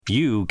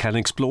You can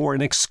explore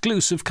an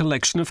exclusive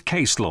collection of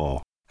case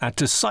law at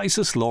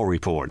Decisis Law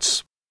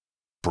Reports.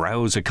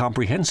 Browse a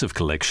comprehensive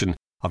collection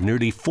of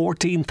nearly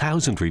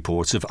 14,000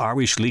 reports of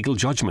Irish legal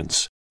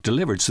judgments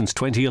delivered since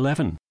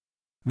 2011.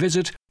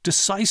 Visit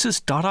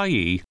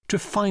decisis.ie to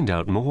find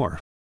out more.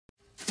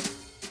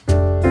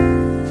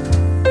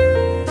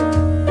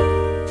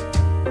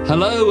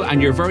 Hello,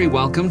 and you're very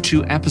welcome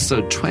to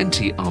episode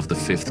 20 of The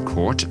Fifth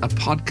Court, a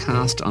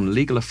podcast on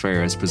legal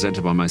affairs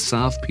presented by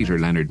myself, Peter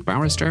Leonard,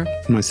 barrister.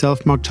 And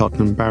myself, Mark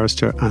Tottenham,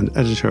 barrister and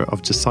editor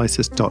of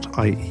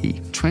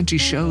Decisis.ie. 20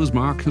 shows,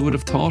 Mark, who would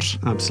have thought?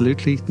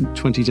 Absolutely,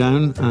 20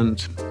 down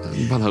and...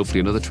 well,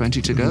 hopefully another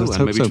 20 to go,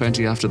 and maybe so.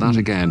 20 after that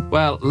again.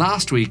 Well,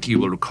 last week, you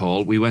will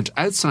recall, we went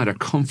outside our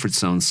comfort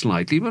zone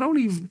slightly, but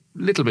only a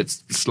little bit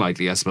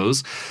slightly, I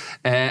suppose.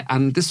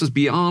 And this was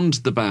beyond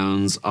the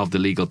bounds of the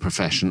legal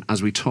profession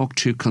as we talked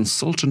to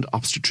consultant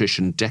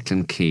obstetrician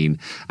Declan Keane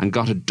and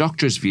got a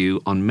doctor's view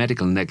on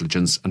medical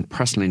negligence and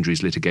personal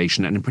injuries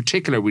litigation. And in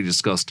particular, we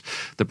discussed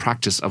the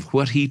practice of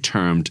what he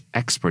termed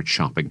expert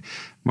shopping.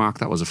 Mark,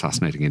 that was a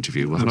fascinating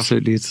interview, wasn't it?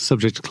 Absolutely. It's a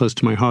subject close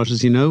to my heart,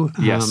 as you know.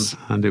 Yes.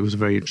 And it was a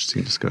very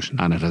interesting discussion.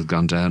 And it has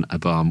gone down a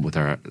bomb with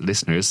our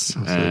listeners.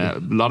 A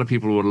lot of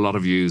people with a lot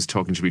of views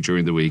talking to me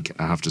during the week,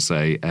 I have to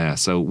say.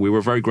 So we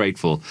were very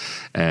grateful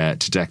to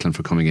Declan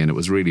for coming in. It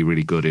was really,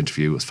 really good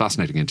interview. It was a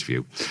fascinating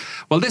interview.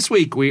 Well, this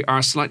week we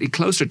are slightly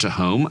closer to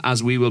home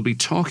as we will be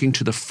talking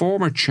to the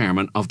former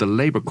chairman of the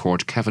Labour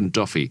Court, Kevin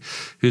Duffy,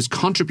 whose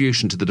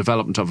contribution to the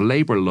development of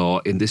labour law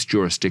in this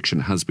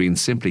jurisdiction has been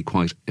simply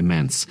quite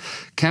immense.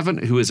 Kevin,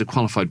 who is a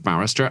qualified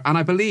barrister, and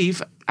I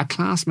believe a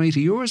classmate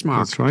of yours,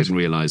 Mark. That's right. Didn't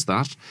realise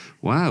that.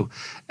 Wow.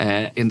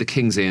 In the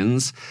King's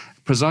Inns.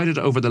 Presided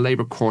over the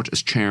Labour Court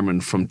as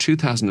chairman from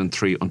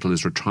 2003 until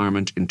his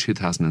retirement in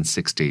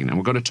 2016. And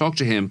we're going to talk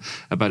to him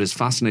about his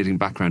fascinating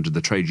background in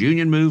the trade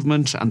union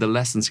movement and the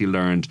lessons he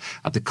learned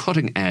at the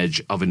cutting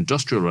edge of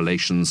industrial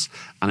relations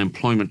and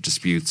employment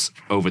disputes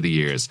over the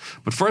years.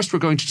 But first, we're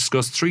going to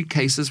discuss 3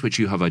 cases which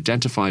you have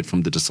identified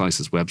from the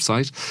Decisis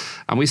website.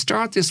 And we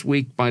start this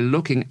week by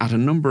looking at a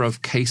number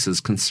of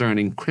cases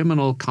concerning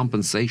criminal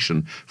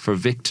compensation for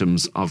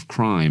victims of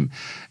crime.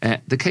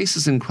 The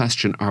cases in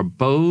question are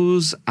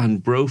Bowes and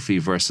Brophy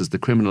versus the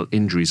Criminal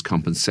Injuries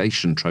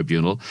Compensation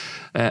Tribunal.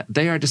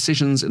 They are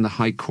decisions in the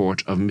High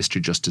Court of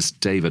Mr. Justice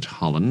David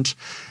Holland.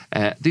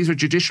 These are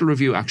judicial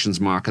review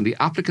actions, Mark, and the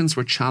applicants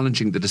were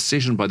challenging the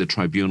decision by the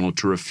tribunal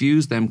to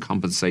refuse them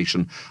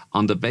compensation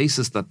on the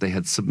basis that they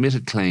had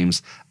submitted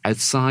claims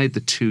outside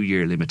the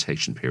 2-year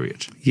limitation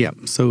period. Yeah,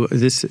 so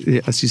this,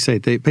 as you say,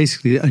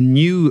 basically a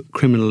new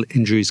criminal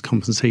injuries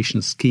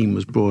compensation scheme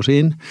was brought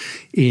in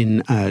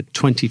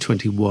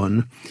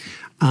 2021.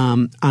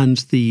 And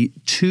the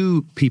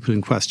 2 people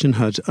in question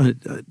had,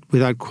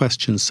 without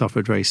question,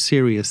 suffered very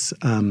serious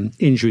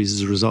injuries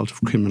as a result of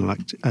criminal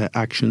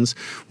actions.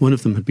 One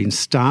of them had been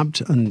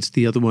stabbed, and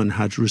the other one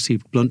had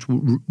received blunt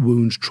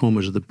wound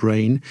trauma to the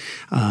brain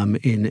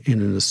in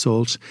an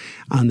assault.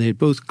 And they had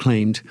both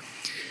claimed,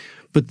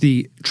 but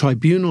the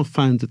tribunal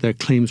found that their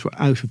claims were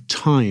out of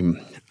time.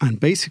 And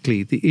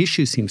basically, the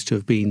issue seems to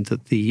have been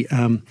that the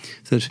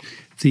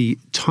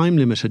time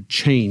limit had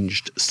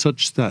changed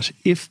such that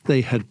if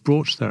they had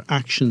brought their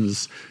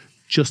actions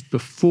just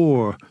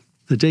before,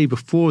 the day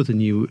before the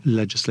new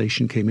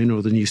legislation came in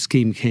or the new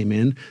scheme came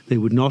in, they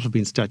would not have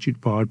been statute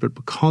barred. But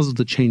because of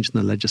the change in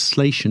the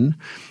legislation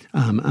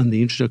and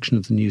the introduction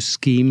of the new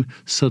scheme,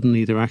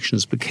 suddenly their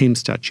actions became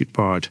statute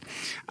barred.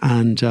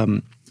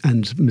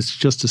 And Mr.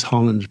 Justice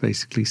Holland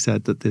basically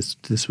said that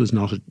this was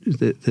not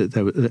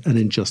an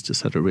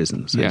injustice had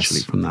arisen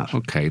essentially from that.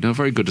 Okay, no,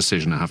 very good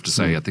decision, I have to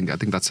say. I think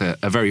that's a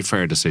very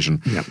fair decision.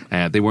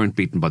 Yeah. They weren't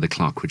beaten by the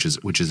clock, which is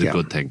a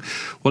good thing.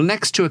 Well,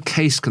 next to a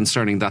case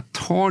concerning that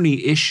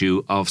thorny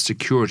issue of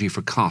security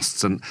for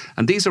costs, and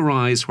these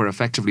arise where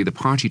effectively the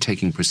party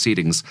taking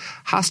proceedings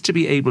has to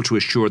be able to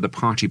assure the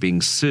party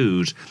being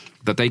sued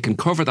that they can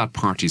cover that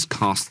party's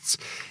costs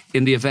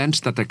in the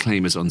event that their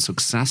claim is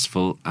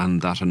unsuccessful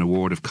and that an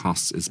award of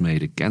costs is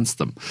made against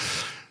them.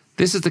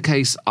 This is the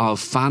case of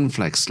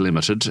Fanflex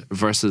Limited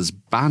versus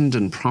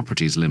Bandon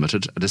Properties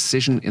Limited, a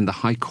decision in the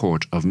High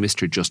Court of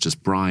Mr. Justice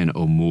Brian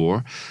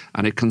O'Moore,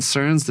 and it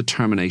concerns the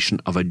termination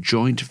of a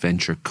joint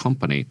venture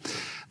company.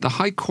 The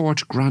High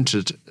Court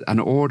granted an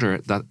order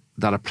that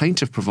a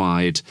plaintiff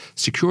provide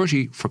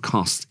security for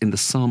costs in the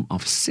sum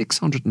of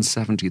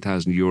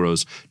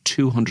 €670,000,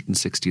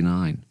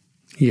 269.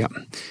 Yeah,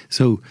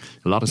 so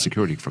a lot of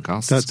security for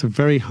costs. That's a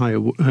very high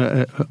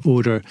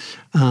order,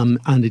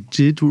 and it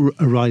did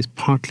arise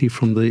partly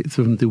from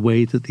the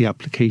way that the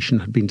application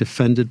had been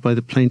defended by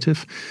the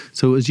plaintiff.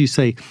 So, as you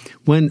say,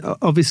 when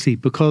obviously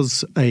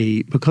because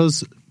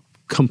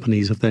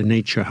companies of their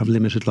nature have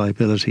limited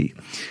liability,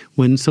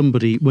 when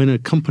a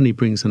company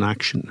brings an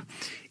action,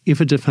 if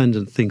a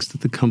defendant thinks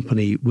that the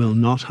company will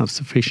not have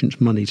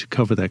sufficient money to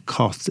cover their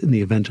costs in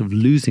the event of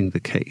losing the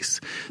case,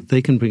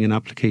 they can bring an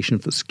application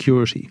for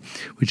security,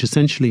 which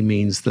essentially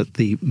means that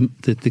the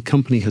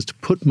company has to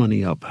put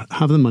money up,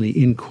 have the money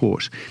in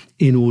court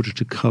in order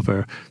to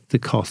cover the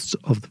costs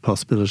of the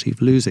possibility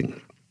of losing.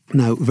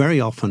 Now, very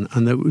often,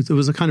 and there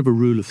was a kind of a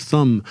rule of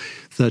thumb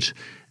that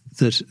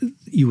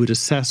you would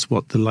assess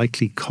what the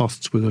likely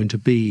costs were going to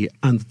be,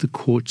 and that the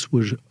courts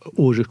would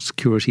order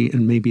security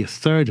in maybe a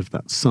third of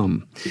that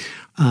sum.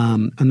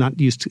 And that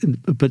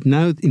but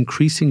now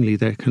increasingly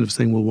they're kind of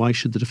saying, well, why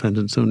should the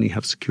defendants only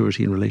have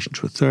security in relation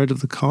to a third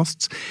of the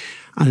costs?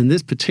 And in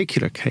this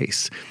particular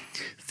case,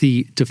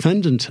 the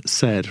defendant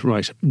said,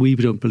 right, we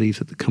don't believe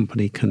that the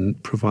company can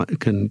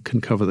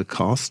cover the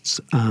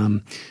costs.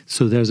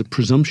 So there's a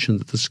presumption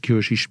that the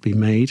security should be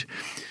made.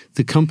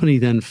 The company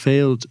then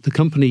failed. The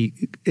company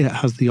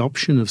has the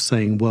option of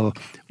saying, well,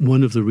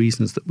 one of the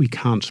reasons that we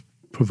can't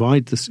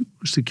provide the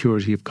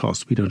security of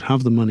costs, we don't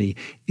have the money,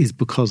 is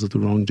because of the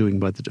wrongdoing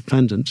by the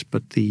defendant.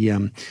 But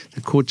the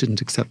court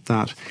didn't accept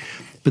that.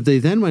 But they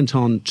then went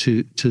on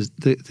to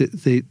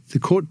the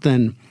court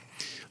then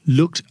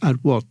looked at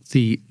what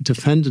the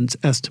defendant's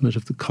estimate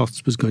of the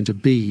costs was going to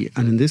be.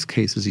 And in this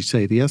case, as you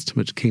say, the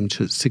estimate came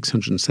to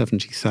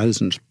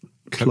 670,000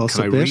 plus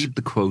Can a I bit. read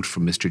the quote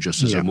from Mr.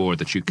 Justice O'Moore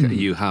that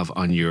you have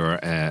on your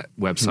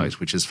website,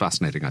 which is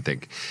fascinating, I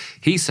think.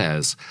 He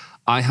says,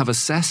 I have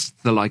assessed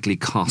the likely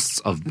costs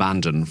of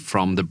Bandon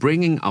from the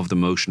bringing of the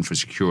motion for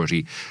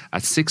security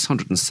at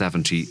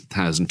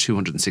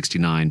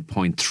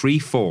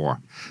 670,269.34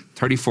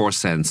 34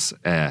 cents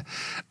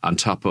on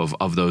top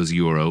of those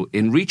euro.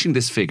 In reaching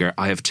this figure,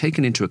 I have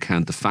taken into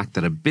account the fact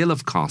that a bill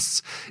of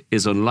costs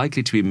is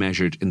unlikely to be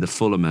measured in the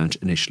full amount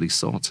initially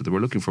sought. So they were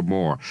looking for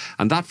more.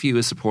 And that view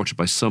is supported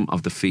by some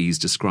of the fees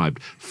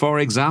described. For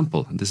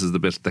example, and this is the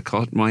bit that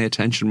caught my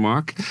attention,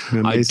 Mark,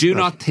 I do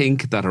not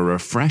think that a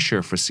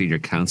refresher for senior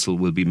counsel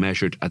will be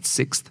measured at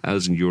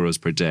 €6,000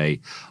 per day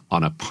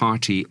on a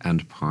party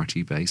and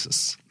party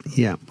basis.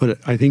 Yeah, but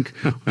I think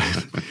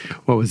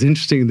what was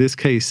interesting in this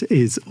case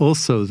is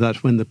also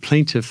that when the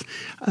plaintiff,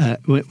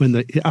 when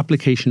the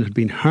application had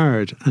been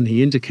heard and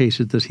he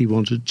indicated that he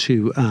wanted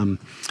to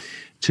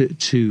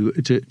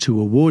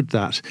award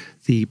that,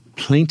 the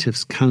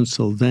plaintiff's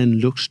counsel then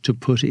looked to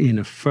put in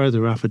a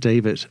further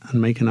affidavit and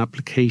make an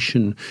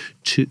application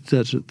to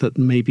that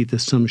maybe the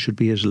sum should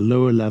be at a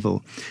lower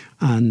level.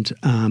 And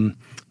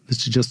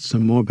Mr. Justice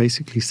O'Moore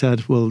basically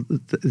said, well,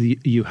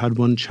 you had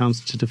one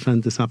chance to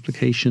defend this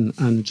application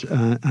and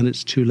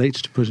it's too late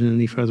to put in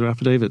any further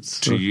affidavits.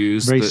 So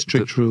very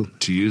strict rule.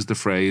 To use the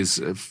phrase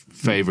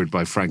favoured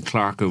by Frank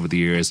Clark over the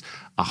years,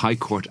 a High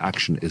Court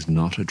action is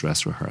not a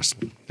dress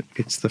rehearsal.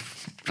 It's the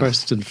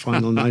first and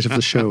final night of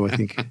the show, I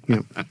think.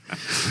 Yeah.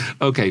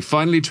 Okay,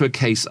 finally to a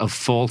case of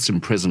false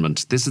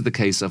imprisonment. This is the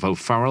case of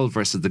O'Farrell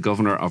versus the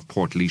Governor of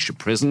Portlaoise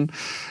Prison,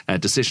 a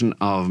decision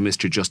of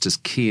Mr. Justice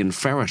Cian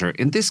Ferreter.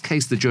 In this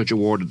case, the judge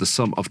awarded the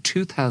sum of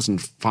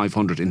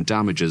 $2,500 in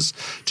damages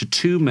to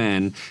two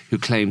men who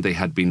claimed they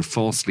had been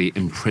falsely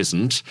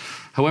imprisoned.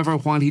 However,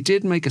 while he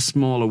did make a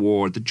small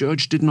award, the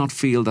judge did not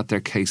feel that their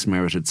case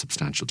merited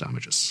substantial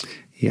damages.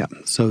 Yeah,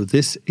 so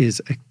this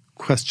is a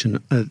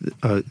question,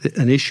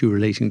 an issue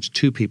relating to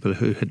two people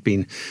who had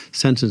been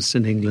sentenced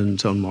in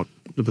England on what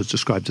was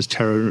described as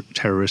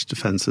terrorist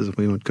offences.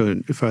 We won't go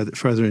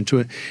further into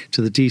it,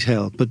 to the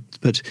detail, but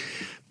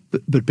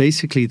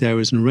basically there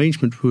was an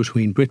arrangement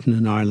between Britain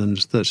and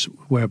Ireland that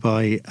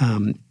whereby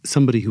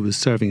somebody who was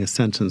serving a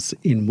sentence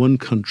in one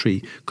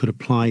country could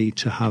apply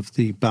to have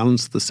the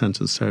balance of the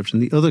sentence served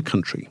in the other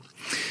country.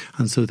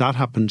 And so that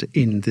happened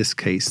in this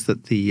case,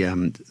 that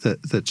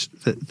that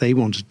they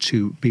wanted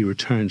to be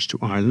returned to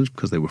Ireland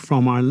because they were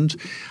from Ireland,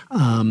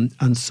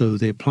 and so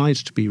they applied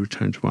to be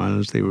returned to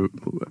Ireland. They were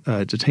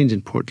detained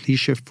in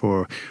Portlaoise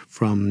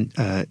from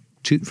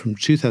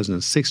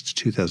 2006 to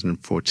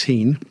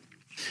 2014.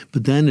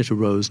 But then it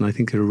arose, and I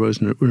think it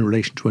arose in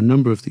relation to a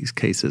number of these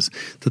cases,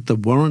 that the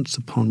warrants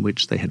upon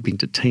which they had been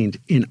detained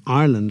in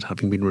Ireland,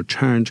 having been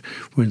returned,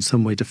 were in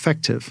some way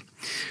defective.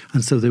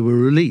 And so they were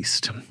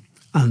released.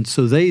 And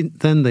so they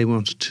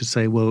wanted to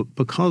say, well,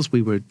 because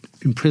we were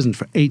imprisoned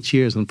for 8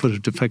 years on foot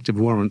of defective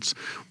warrants,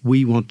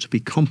 we want to be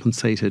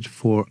compensated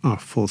for our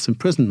false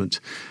imprisonment.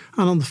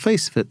 And on the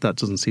face of it, that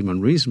doesn't seem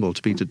unreasonable.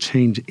 To be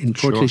detained in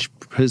Portlaoise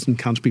prison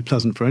can't be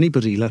pleasant for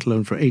anybody, let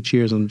alone for 8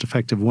 years on a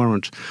defective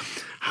warrant.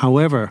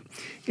 However,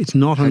 it's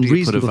not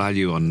unreasonable. How do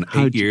you put a value on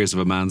 8 years of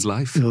a man's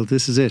life? Well,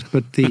 this is it.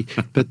 But the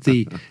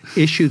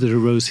issue that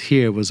arose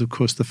here was, of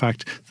course, the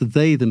fact that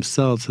they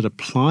themselves had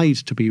applied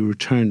to be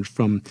returned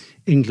from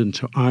England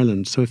to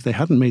Ireland. So if they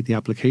hadn't made the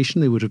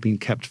application, they would have been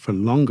kept for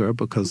longer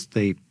because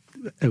they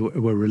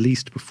were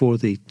released before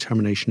the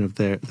termination of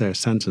their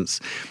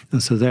sentence.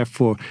 And so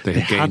therefore they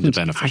hadn't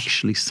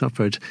actually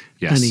suffered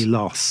any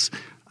loss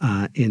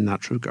in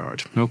that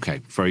regard. Okay,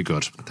 very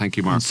good. Thank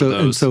you, Mark, for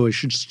those. And so I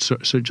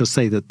should just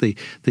say that the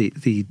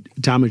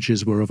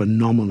damages were of a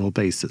nominal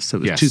basis. So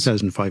it was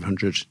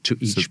 $2,500 to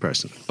each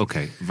person.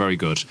 Okay, very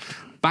good.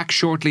 Back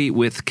shortly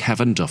with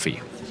Kevin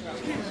Duffy.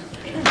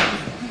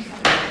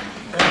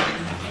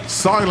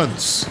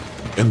 Silence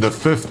in the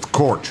Fifth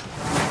Court.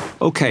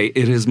 Okay,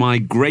 it is my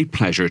great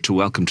pleasure to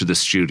welcome to the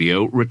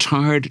studio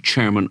retired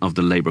Chairman of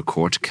the Labour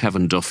Court,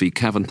 Kevin Duffy.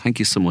 Kevin, thank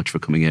you so much for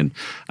coming in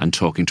and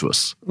talking to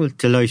us. Well,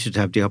 delighted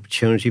to have the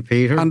opportunity,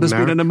 Peter. And there's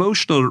Mark. been an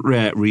emotional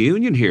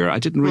reunion here. I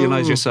didn't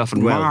realise yourself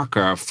and Mark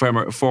are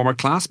former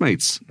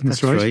classmates.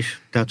 That's right.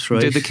 That's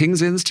right. Did the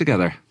King's Inns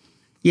together?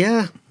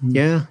 Yeah.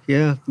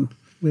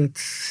 It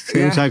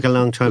seems like a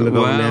long time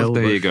ago now.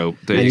 There you go.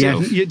 There you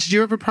go. Did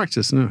you ever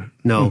practice?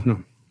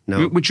 No.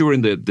 Which you were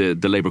in the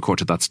Labour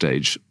Court at that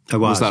stage. I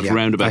was that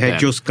roundabout I had then?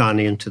 just gone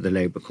into the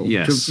Labour Court.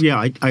 Yes. So,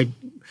 I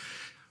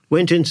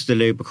went into the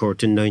Labour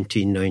Court in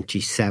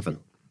 1997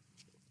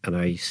 and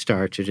I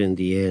started in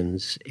the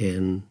Inns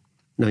in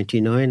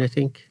 99, I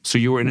think. So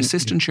you were an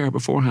assistant chair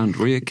beforehand,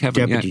 were you,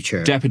 Kevin? Deputy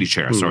chair. Deputy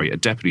chair, sorry, a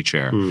deputy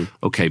chair.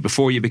 Okay,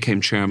 before you became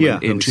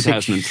chairman in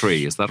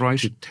 2003, is that right?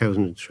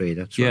 2003,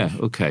 that's right. Yeah,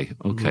 okay,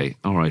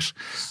 all right.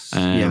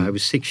 I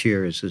was 6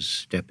 years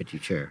as deputy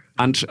chair.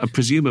 And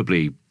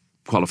presumably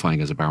qualifying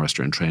as a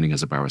barrister and training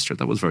as a barrister,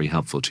 that was very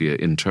helpful to you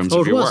in terms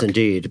of your work. It was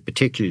indeed,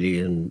 particularly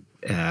in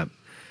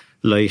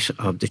light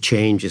of the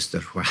changes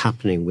that were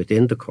happening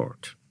within the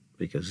court,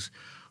 because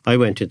I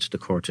went into the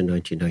court in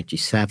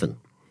 1997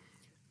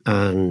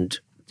 and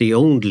the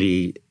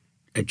only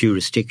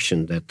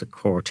jurisdiction that the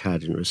court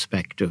had in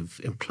respect of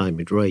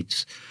employment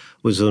rights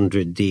was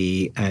under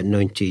the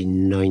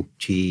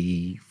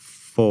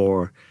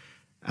 1994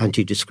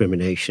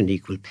 Anti-Discrimination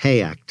Equal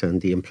Pay Act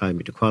and the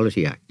Employment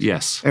Equality Act.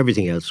 Yes.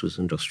 Everything else was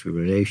industrial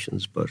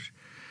relations, but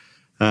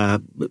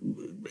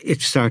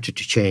it started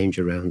to change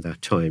around that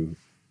time.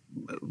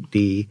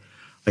 I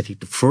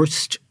think the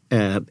first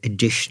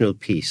additional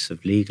piece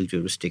of legal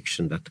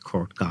jurisdiction that the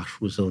court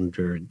got was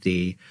under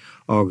the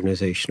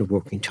Organisation of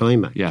Working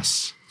Time Act.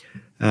 Yes.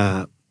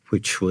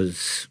 Which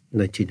was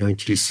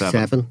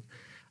 1997.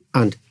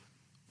 And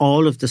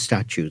all of the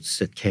statutes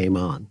that came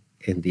on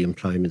in the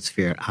employment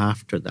sphere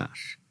after that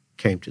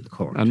came to the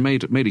court. And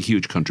made a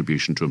huge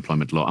contribution to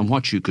employment law and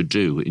what you could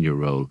do in your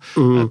role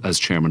as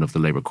chairman of the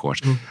Labour Court.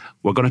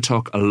 We're going to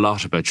talk a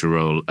lot about your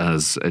role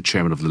as a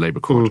chairman of the Labour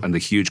Court and the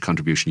huge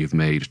contribution you've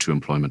made to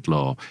employment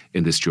law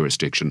in this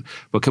jurisdiction.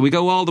 But can we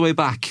go all the way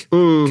back,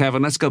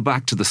 Kevin? Let's go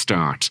back to the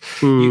start.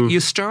 You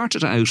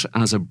started out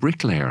as a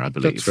bricklayer, I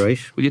believe. That's right.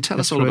 Will you tell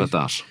us all about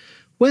that?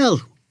 Well,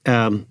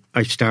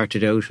 I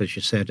started out, as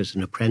you said, as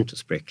an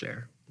apprentice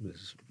bricklayer. It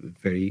was a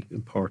very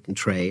important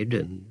trade,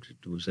 and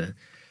it was I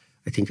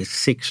think a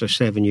 6 or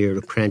 7 year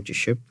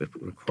apprenticeship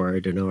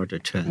required in order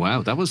to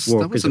that was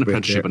work an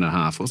apprenticeship and a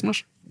half, wasn't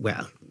it?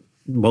 Well,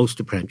 most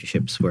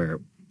apprenticeships were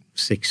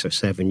 6 or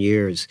 7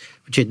 years,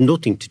 which had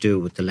nothing to do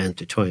with the length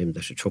of time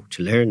that it took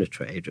to learn a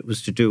trade. It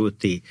was to do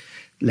with the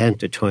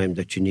length of time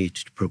that you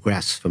needed to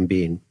progress from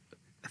being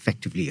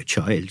effectively a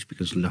child,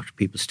 because a lot of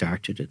people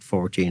started at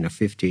 14 or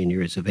 15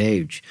 years of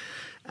age,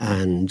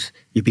 and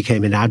you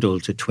became an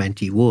adult at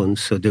 21,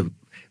 so the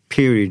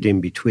period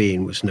in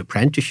between was an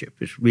apprenticeship.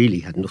 It really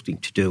had nothing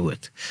to do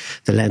with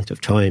the length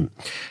of time.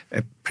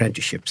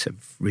 Apprenticeships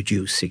have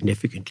reduced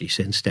significantly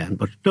since then.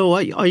 But no,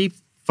 I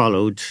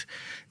followed, it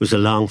was a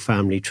long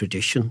family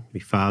tradition.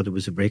 My father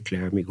was a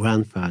bricklayer, my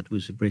grandfather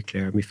was a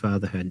bricklayer, my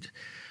father had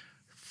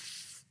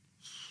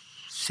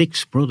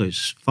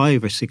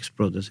 5 or 6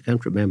 brothers, I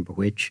can't remember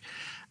which,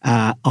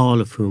 all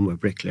of whom were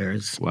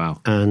bricklayers. Wow.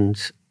 And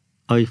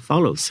I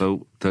followed.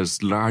 So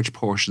there's large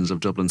portions of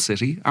Dublin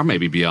City, or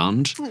maybe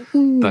beyond,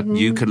 that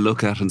you can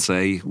look at and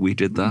say, we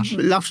did that?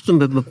 Lots of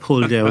them have been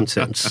pulled down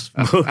since.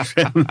 But,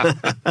 and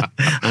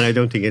I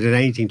don't think it had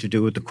anything to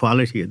do with the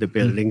quality of the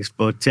buildings.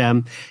 But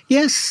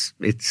yes,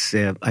 it's.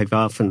 I've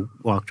often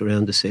walked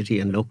around the city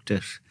and looked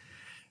at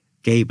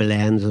gable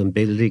ends and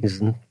buildings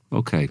and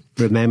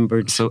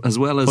remembered so as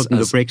well as putting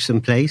the bricks in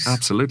place.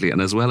 Absolutely.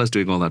 And as well as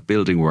doing all that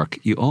building work,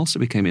 you also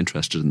became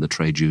interested in the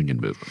trade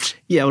union movement.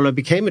 Yeah, well, I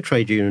became a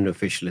trade union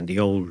official in the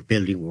old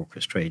Building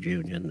Workers Trade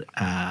Union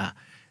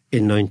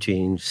in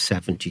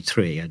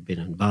 1973. I'd been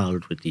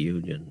involved with the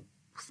union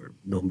for a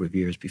number of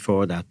years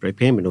before that, but I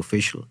became an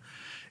official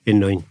in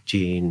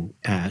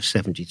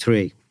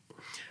 1973.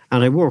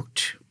 And I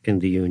worked in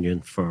the union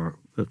for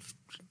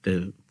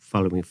the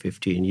following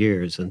 15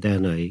 years, and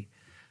then I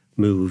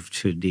moved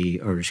to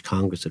the Irish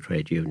Congress of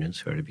Trade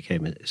Unions, where I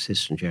became an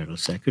Assistant General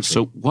Secretary.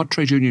 So what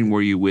trade union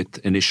were you with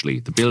initially?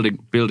 The building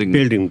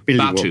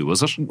Batu,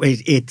 was it?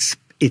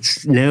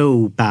 It's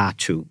now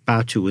Batu.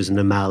 Batu was an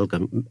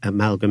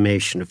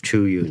amalgamation of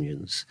 2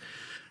 unions.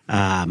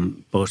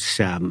 But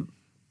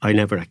I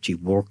never actually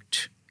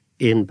worked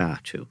in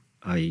Batu.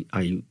 I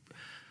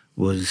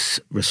was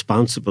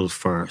responsible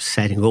for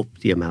setting up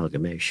the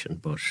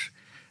amalgamation, but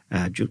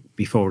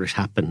before it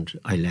happened,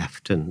 I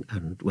left and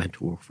went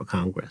to work for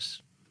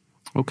Congress.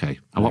 Okay.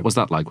 And what was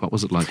that like? What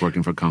was it like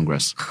working for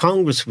Congress?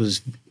 Congress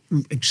was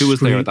Who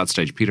was there at that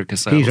stage? Peter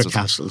Cassels? Peter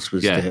Cassels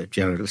was the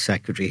General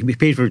Secretary.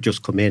 Peter had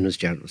just come in as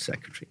General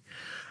Secretary.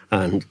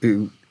 And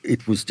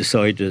it was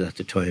decided at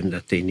the time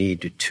that they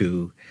needed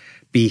to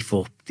beef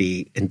up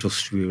the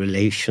industrial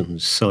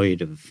relations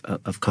side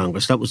of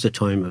Congress. That was the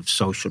time of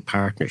social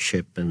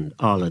partnership and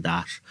all of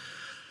that.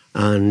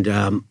 And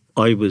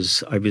I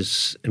was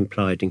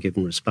employed and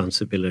given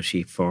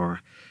responsibility for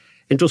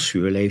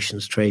industrial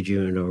relations, trade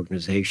union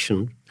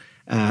organisation,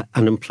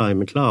 and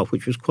employment law,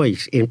 which was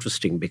quite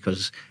interesting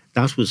because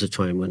that was a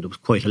time when there was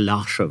quite a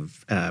lot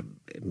of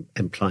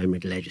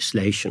employment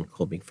legislation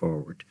coming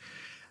forward,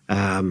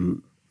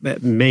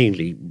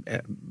 mainly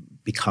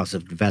because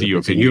of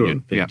developments in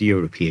Europe, the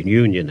European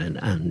Union.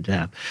 And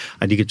I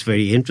think it's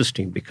very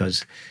interesting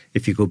because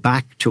if you go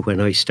back to when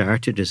I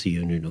started as a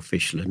union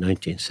official in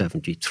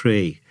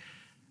 1973,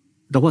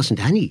 there wasn't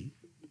any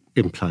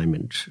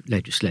employment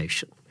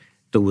legislation.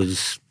 There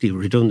was the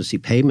Redundancy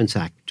Payments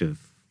Act of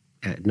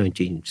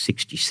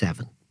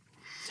 1967.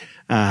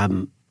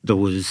 There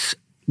was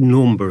a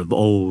number of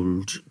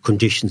old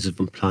Conditions of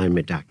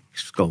Employment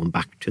Acts going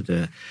back to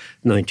the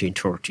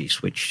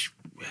 1930s, which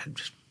had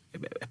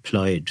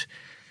applied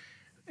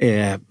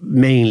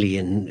mainly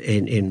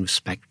in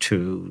respect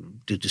to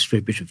the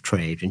distributive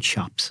trade in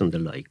shops and the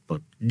like,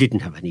 but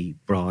didn't have any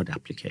broad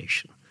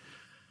application.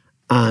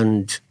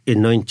 And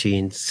in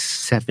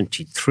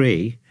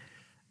 1973,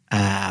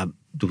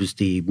 there was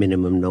the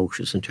Minimum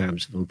Notice in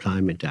Terms of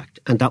Employment Act,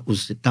 and that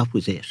was it.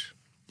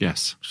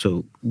 Yes.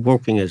 So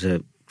working as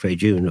a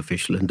trade union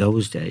official in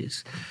those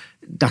days,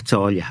 that's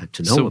all you had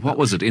to know. So about. what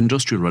was it?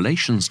 Industrial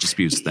relations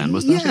disputes then,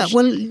 was that it? Yeah,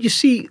 well, you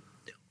see,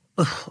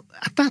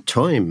 at that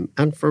time,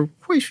 and for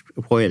quite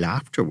a while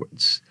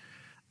afterwards,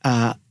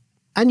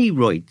 any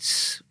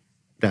rights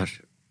that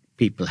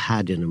people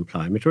had in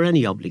employment or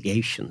any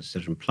obligations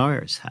that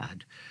employers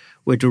had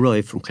were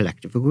derived from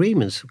collective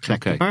agreements,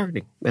 collective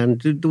bargaining. And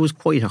there was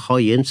quite a high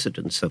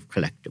incidence of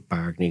collective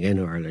bargaining in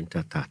Ireland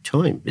at that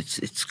time.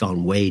 It's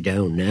gone way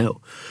down now.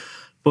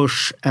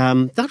 But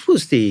that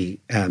was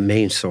the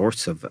main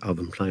source of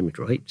employment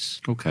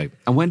rights. Okay.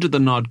 And when did the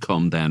nod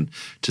come then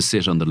to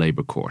sit on the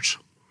Labour Court?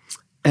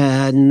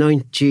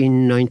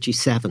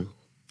 1997.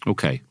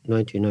 Okay.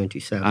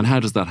 1997. And how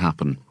does that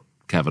happen,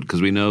 Kevin?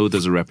 Because we know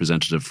there's a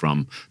representative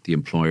from the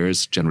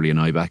employers, generally an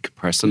IBAC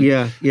person.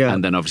 Yeah.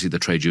 And then obviously the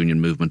trade union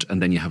movement,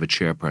 and then you have a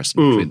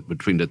chairperson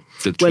between the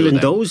two Well, of in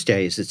them. those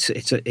days,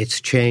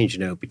 it's changed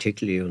now,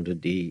 particularly under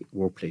the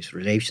Workplace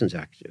Relations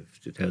Act of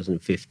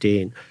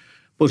 2015.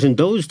 But in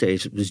those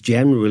days, it was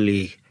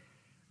generally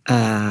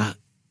a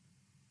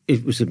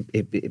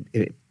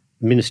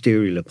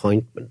ministerial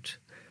appointment,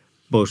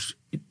 but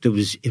it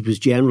was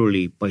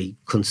generally by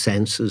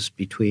consensus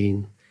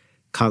between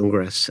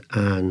Congress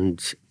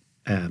and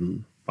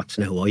what's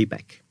now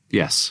IBAC.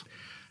 Yes.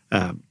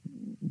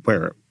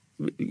 Where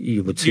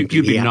you would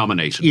simply be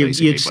nominated,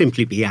 basically. You'd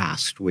simply be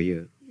asked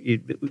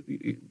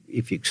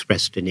if you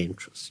expressed an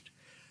interest.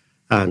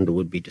 And there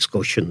would be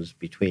discussions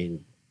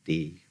between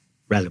the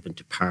relevant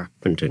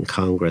department and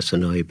Congress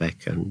and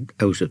IBAC, and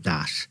out of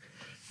that,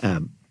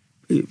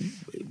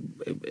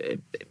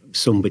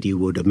 somebody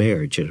would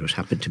emerge, and it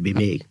happened to be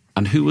me.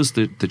 And who was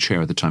the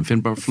chair at the time?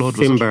 Finbar Flood,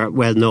 was it?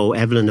 Well, no,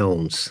 Evelyn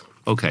Owens.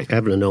 Okay.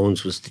 Evelyn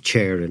Owens was the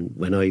chair, and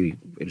when I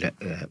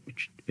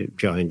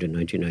joined in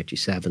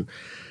 1997,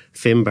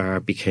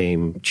 Finbar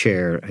became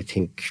chair, I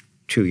think,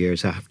 2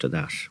 years after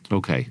that.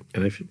 Okay.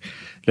 And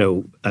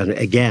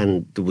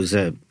again, there was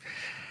a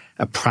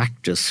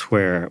practice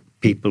where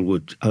people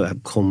would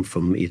come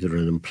from either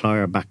an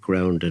employer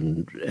background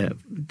and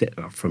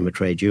or from a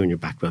trade union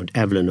background.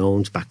 Evelyn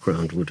Owens'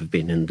 background would have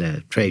been in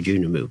the trade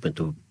union movement,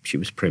 though she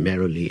was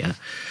primarily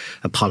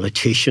a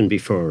politician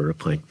before her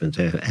appointment.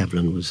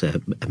 Evelyn was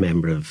a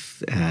member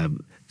of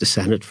the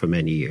Senate for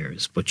many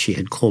years, but she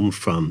had come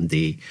from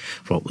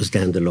what was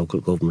then the Local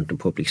Government and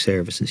Public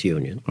Services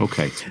Union.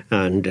 Okay.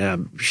 And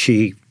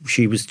she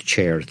was the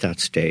chair at that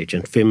stage,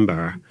 and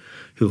Finbar,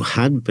 who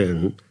had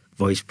been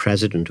vice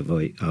president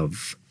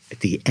of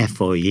the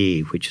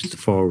FIE, which is the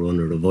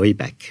forerunner of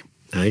IBAC,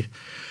 right,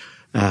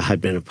 had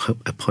been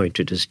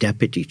appointed as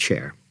deputy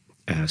chair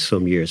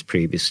some years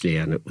previously,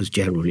 and it was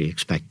generally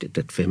expected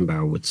that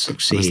Finbar would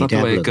succeed. Is that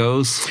the way it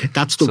goes?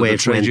 That's the way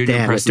it went then. The trade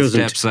union person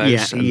steps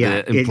out and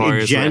the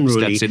employer's rep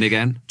steps in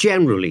again?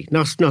 Generally,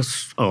 not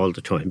all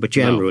the time, but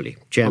generally.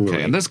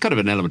 Okay, and there's kind of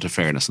an element of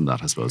fairness in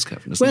that, I suppose,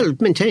 Kevin, isn't Well, it?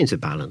 it maintains a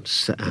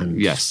balance, and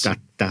yes.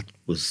 that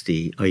was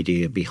the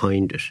idea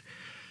behind it.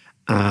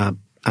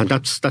 And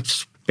that's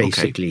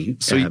basically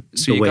so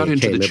you got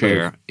into the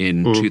chair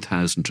in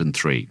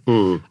 2003,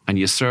 and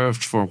you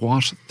served for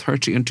what?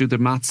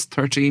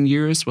 13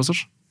 years, was it?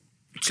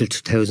 Till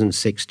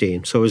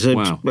 2016. So it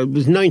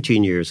was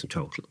 19 years in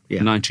total.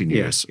 Yeah. 19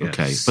 years,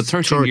 okay. But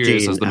 13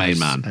 years as the main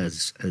man.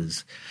 As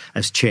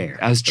chair.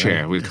 As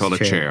chair, we'll call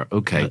it chair.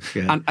 Okay.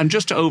 And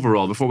just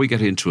overall, before we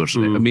get into it, I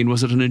mean,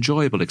 was it an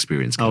enjoyable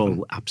experience, Kevin?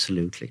 Oh,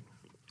 absolutely.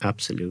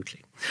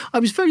 Absolutely. I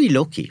was very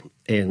lucky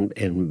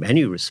in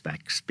many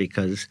respects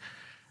because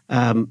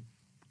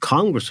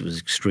Congress was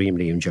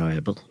extremely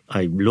enjoyable.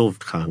 I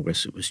loved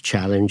Congress. It was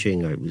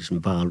challenging. I was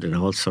involved in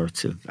all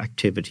sorts of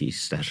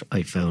activities that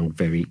I found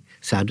very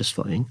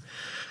satisfying.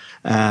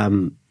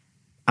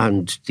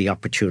 And the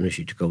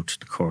opportunity to go to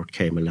the court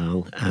came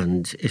along,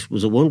 and it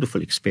was a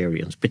wonderful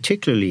experience,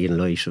 particularly in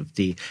light of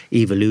the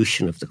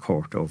evolution of the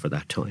court over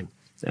that time.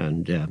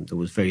 And there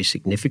was very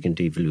significant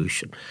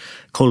evolution,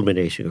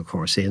 culminating, of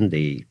course, in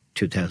the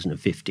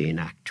 2015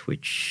 Act,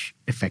 which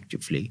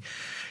effectively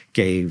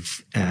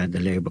gave the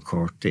Labour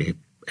Court the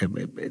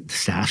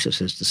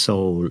status as the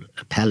sole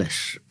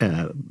appellate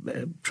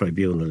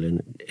tribunal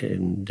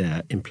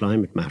in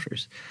employment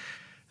matters.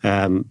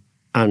 And,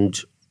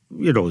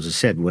 you know, as I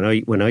said,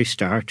 when I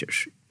started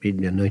in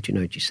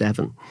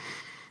 1997,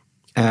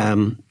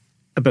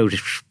 about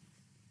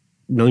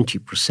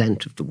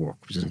 90% of the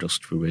work was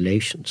industrial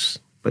relations.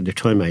 By the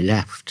time I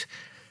left,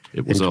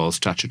 it was all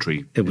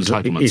statutory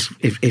entitlements.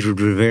 It would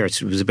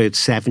reverse. It was about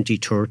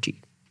 70-30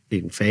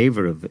 in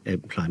favour of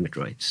employment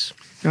rights.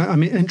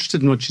 I'm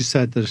interested in what you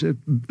said, that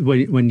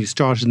when you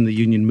started in the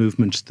union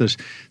movement,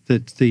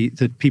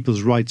 that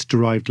people's rights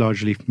derived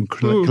largely from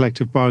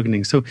collective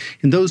bargaining. So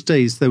in those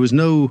days, there was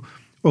no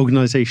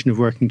Organisation of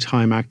Working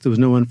Time Act, there was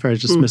no Unfair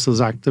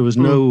Dismissals Act, there was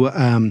no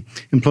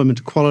Employment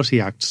Equality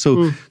Act.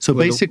 So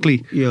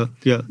basically,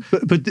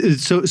 But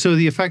so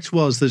the effect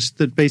was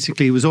that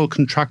basically it was all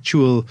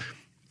contractual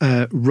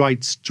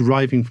rights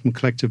deriving from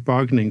collective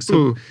bargaining.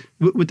 So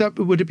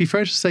would it be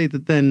fair to say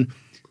that then,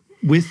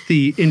 with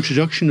the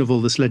introduction of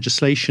all this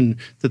legislation,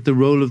 that the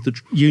role of the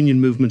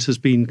union movement has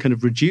been kind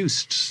of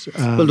reduced?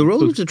 Well, the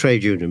role of the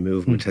trade union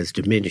movement has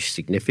diminished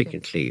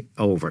significantly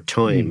over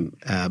time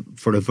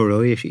for a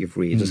variety of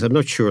reasons. I'm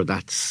not sure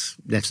that's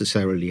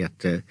necessarily at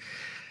the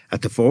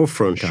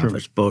forefront of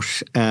it,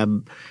 but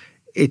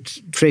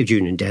it's trade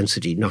union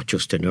density, not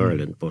just in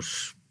Ireland, but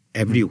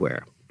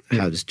everywhere,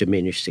 has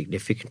diminished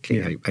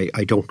significantly.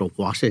 I don't know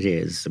what it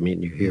is. I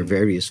mean, you hear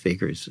various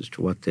figures as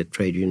to what the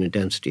trade union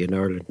density in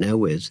Ireland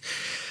now is.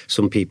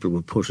 Some people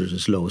will put it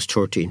as low as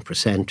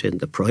 13% in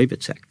the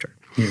private sector.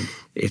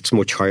 It's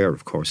much higher,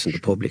 of course, in the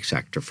public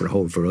sector for a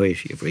whole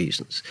variety of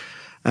reasons.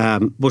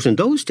 But in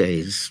those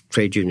days,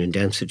 trade union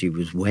density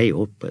was way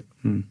up at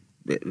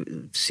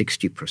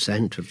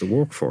 60% of the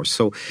workforce.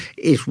 So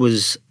it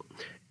was,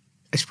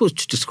 I suppose,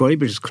 to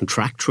describe it as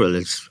contractual,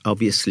 as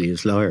obviously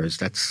as lawyers,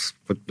 that's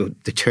what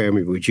the term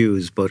we would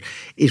use, but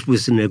it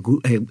was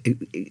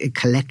a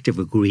collective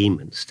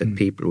agreement that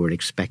people were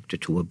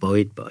expected to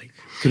abide by.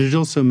 But it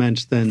also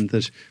meant then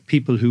that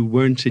people who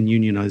weren't in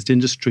unionised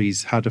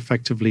industries had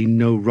effectively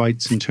no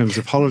rights in terms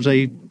of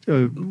holiday.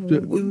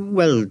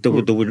 Well,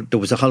 there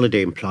was a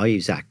Holiday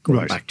Employees Act going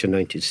back to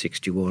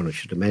 1961. I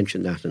should have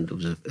mentioned that, and there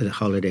was a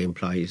Holiday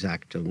Employees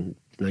Act in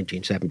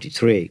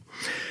 1973.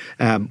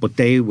 But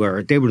they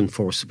were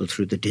enforceable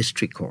through the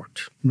district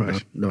court,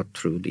 not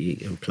through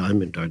the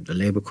employment or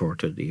the labour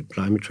court or the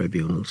employment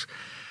tribunals.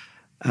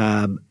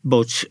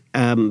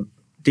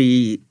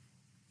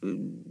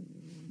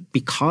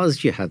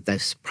 Because you had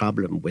this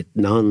problem with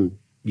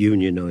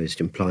non-unionised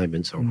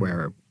employments, or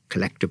where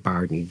collective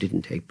bargaining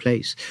didn't take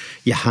place,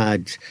 you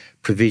had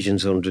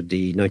provisions under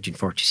the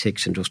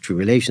 1946 Industrial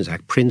Relations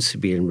Act,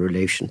 principally in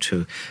relation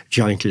to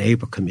joint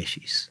labour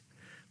committees,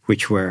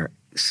 which were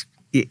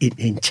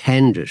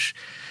intended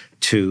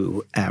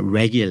to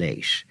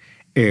regulate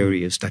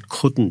areas that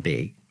couldn't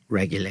be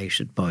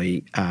regulated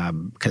by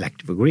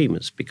collective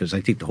agreements, because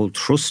I think the whole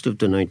thrust of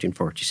the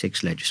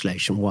 1946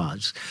 legislation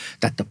was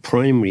that the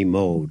primary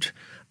mode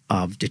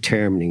of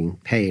determining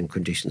pay and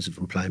conditions of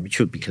employment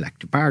should be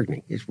collective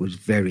bargaining. It was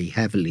very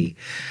heavily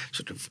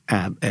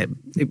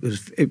it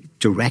was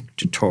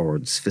directed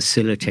towards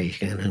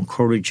facilitating and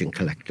encouraging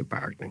collective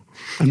bargaining.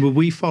 And were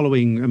we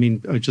following, I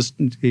mean,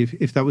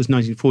 if that was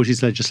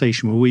 1940s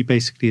legislation, were we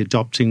basically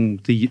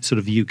adopting the sort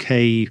of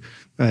UK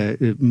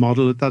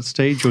model at that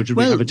stage, or did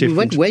we have a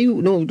different?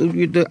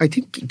 I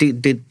think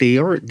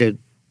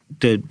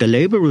the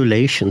labour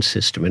relations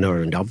system in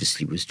Ireland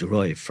obviously was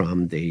derived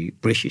from the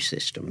British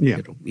system.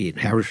 We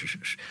inherited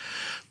it,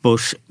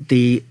 but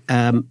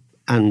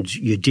and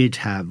you did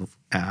have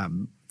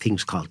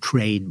things called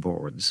trade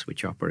boards,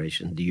 which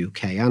operated in the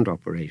UK and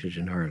operated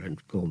in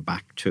Ireland going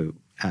back to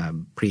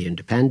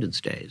pre-independence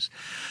days.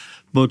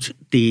 But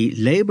the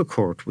Labour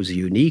Court was a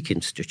unique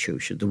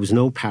institution. There was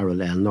no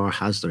parallel, nor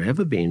has there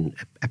ever been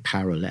a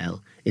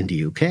parallel in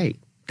the UK.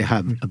 They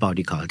have a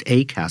body called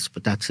ACAS,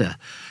 but that's a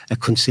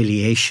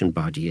conciliation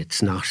body.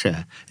 It's not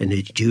an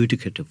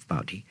adjudicative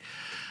body.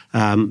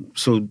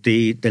 So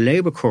the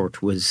Labour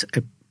Court was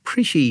a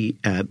pretty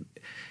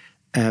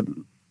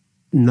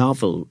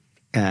novel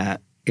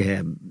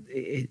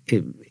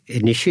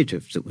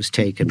initiative that was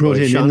taken brought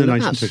by in Sean the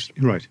Lass.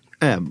 1930s, right?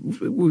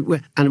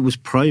 And it was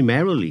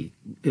primarily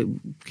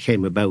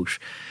came about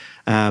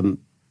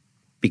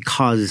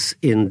because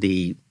in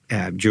the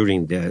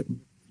during the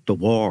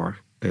war.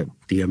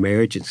 The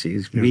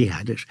emergencies, we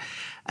had it.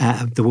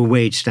 There were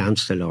wage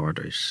standstill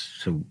orders,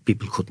 so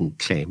people couldn't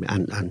claim,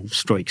 and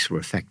strikes were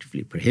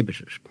effectively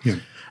prohibited.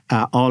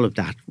 All of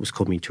that was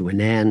coming to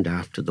an end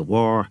after the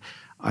war.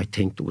 I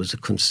think there was a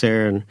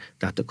concern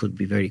that there could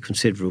be very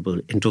considerable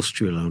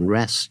industrial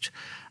unrest,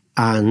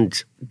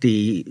 and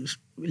the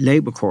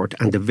Labour Court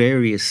and the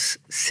various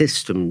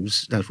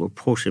systems that were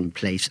put in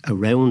place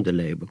around the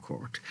Labour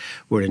Court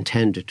were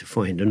intended to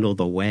find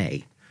another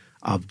way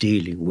of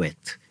dealing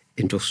with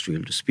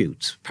industrial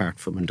disputes apart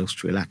from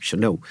industrial action.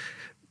 Now,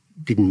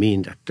 didn't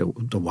mean that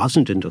there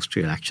wasn't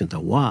industrial action. There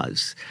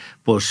was,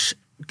 but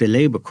the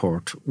Labour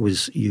Court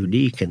was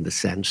unique in the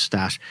sense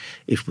that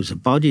it was a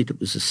body that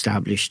was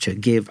established to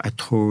give a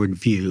third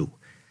view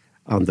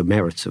on the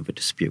merits of a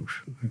dispute.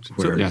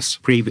 Yes.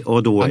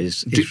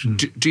 Otherwise...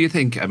 Do you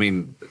think, I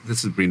mean,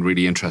 this has been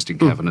really interesting,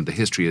 Kevin, and the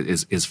history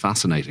is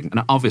fascinating.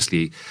 And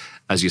obviously,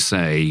 as you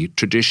say,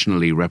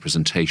 traditionally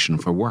representation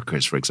for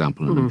workers, for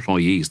example, and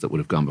employees that would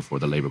have gone before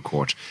the Labour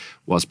Court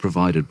was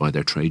provided by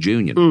their trade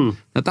union.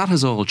 Now, that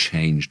has all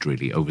changed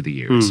really over the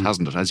years,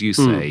 hasn't it? As you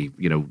say,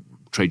 you know,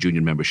 trade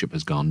union membership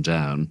has gone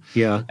down.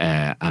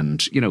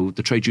 And, you know,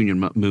 the trade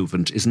union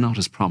movement is not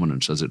as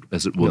prominent as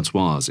it once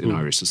was in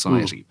Irish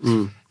society.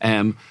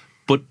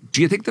 But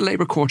do you think the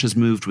Labour Court has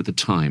moved with the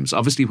times?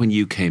 Obviously, when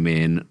you came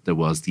in, there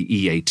was the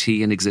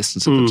E80 in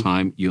existence at the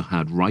time. You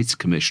had rights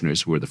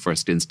commissioners who were the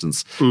first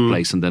instance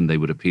place, and then they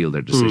would appeal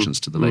their decisions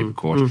to the Labour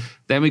Court.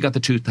 Then we got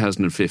the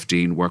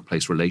 2015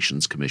 Workplace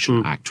Relations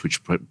Commission Act, which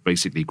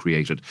basically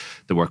created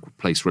the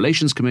Workplace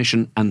Relations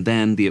Commission, and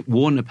then the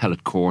one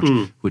appellate court,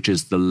 which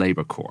is the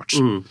Labour Court.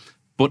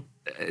 But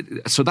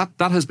so that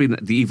has been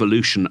the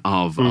evolution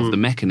of the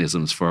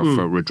mechanisms for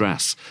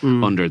redress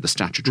under the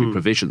statutory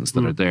provisions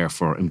that are there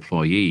for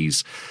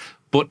employees.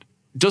 But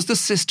does the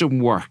system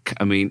work?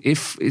 I mean,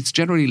 if it's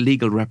generally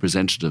legal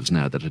representatives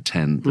now that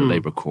attend the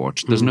Labour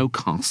Court, there's no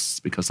costs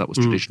because that was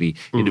traditionally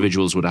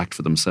individuals would act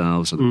for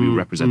themselves or they'd be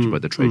represented by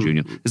the trade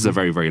union. This is a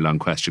very, very long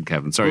question,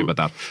 Kevin. Sorry about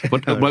that.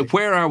 But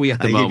where are we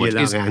at the moment?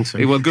 Give you a long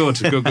answer. Well,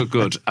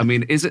 good. I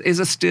mean, is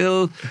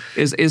the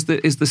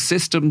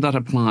system that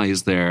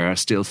applies there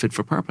still fit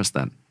for purpose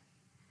then?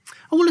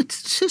 Oh, well, the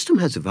system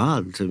has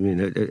evolved. I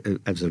mean,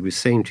 as I was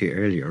saying to you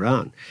earlier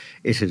on,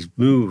 it has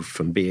moved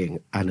from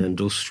being an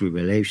industrial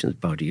relations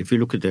body. If you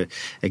look at the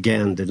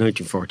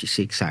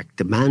 1946 Act,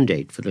 the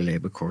mandate for the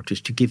Labour Court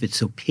is to give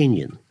its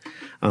opinion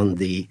on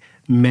the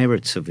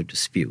merits of a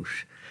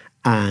dispute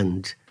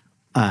and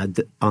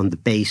on the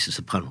basis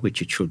upon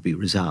which it should be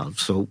resolved.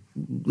 So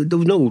there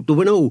were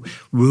no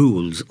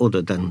rules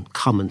other than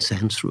common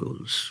sense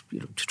rules,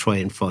 you know, to try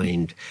and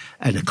find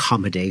an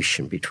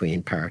accommodation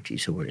between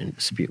parties who were in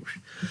dispute.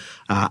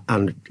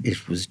 And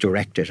it was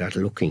directed at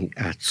looking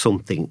at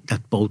something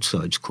that both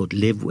sides could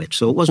live with.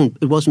 So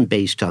it wasn't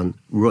based on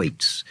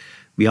rights.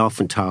 We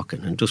often talk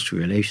in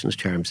industrial relations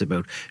terms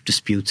about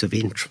disputes of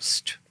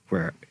interest,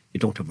 where you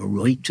don't have a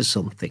right to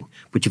something,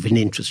 but you have an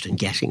interest in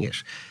getting it.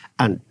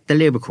 And the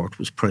Labour Court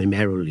was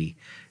primarily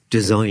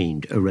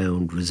designed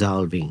around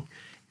resolving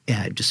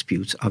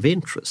disputes of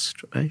interest,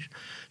 right?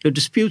 Now,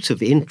 disputes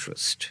of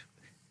interest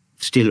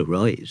still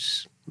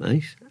arise,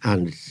 right?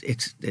 And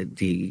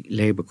the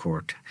Labour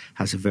Court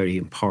has a very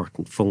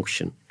important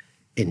function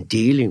in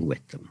dealing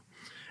with them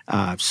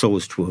so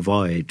as to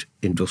avoid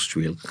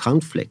industrial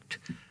conflict.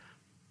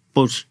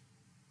 But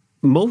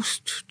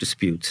most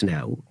disputes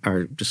now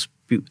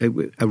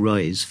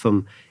arise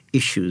from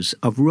issues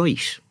of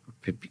right.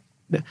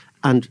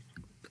 And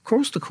of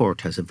course the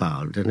court has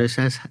evolved, and it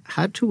has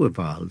had to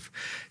evolve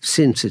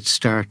since it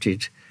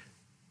started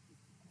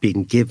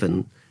being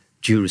given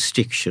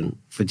jurisdiction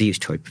for these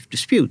type of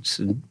disputes.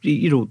 And,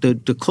 you know,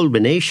 the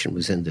culmination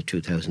was in the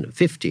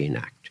 2015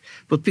 Act.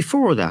 But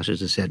before that,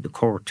 as I said, the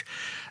court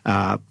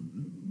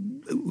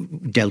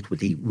dealt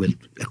with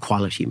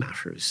equality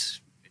matters.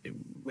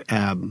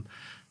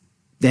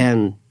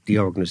 Then the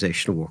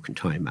Organisation of Work and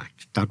Time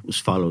Act. That was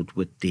followed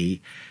with the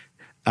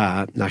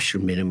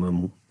National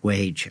Minimum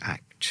Wage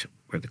Act,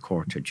 where the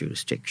court had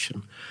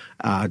jurisdiction,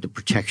 the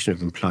Protection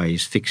of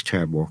Employees Fixed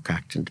Term Work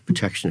Act, and the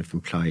Protection of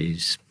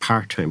Employees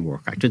Part-Time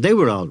Work Act. And they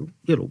were all,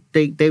 you know,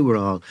 they were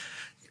all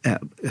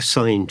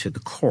assigned to the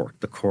court.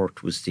 The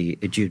court was the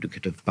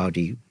adjudicative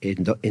body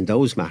in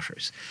those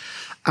matters,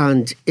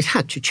 and it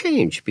had to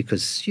change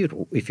because, you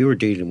know, if you were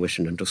dealing with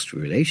an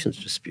industrial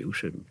relations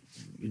dispute,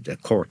 the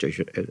court,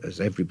 as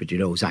everybody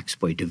knows, acts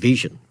by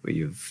division, where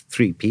you have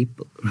three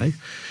people, right?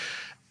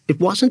 It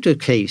wasn't a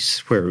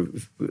case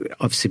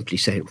of simply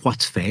saying,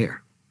 what's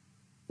fair?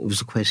 It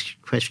was a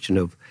question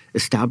of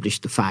establish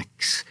the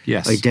facts,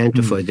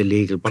 identify the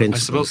legal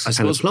principles,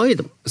 and apply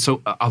them.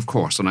 So, of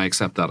course, and I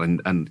accept that.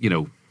 And you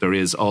know, there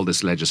is all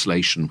this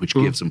legislation which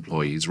gives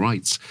employees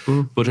rights.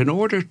 But in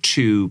order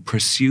to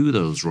pursue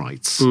those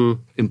rights,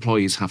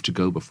 employees have to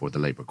go before the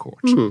Labour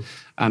Court.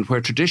 And where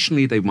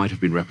traditionally they might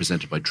have been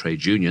represented by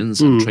trade unions,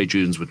 and trade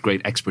unions with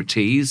great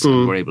expertise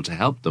and were able to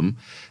help them,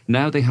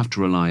 now they have to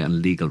rely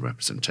on legal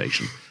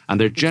representation. And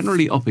they're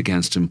generally up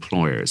against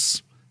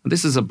employers. And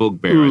this is a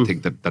bugbear, I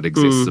think, that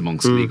exists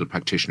amongst legal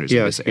practitioners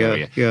in this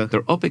area.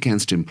 They're up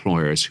against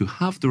employers who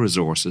have the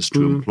resources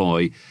to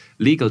employ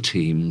legal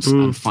teams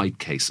and fight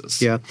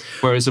cases,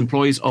 whereas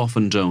employees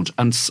often don't.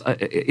 And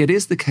it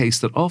is the case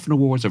that often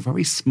awards are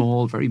very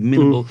small, very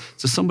minimal.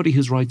 So somebody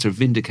whose rights are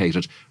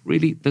vindicated,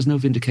 really, there's no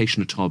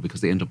vindication at all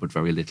because they end up with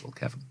very little,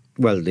 Kevin.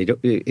 Well, they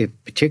don't,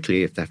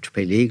 particularly if they have to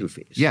pay legal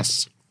fees.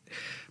 Yes.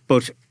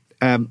 But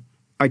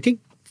I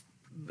think,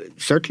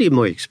 certainly in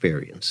my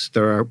experience,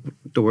 there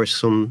were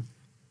some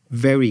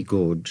very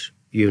good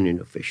union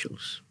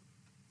officials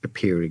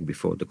appearing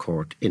before the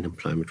court in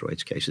employment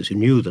rights cases who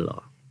knew the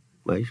law,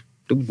 right?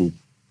 They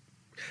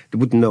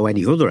wouldn't know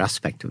any other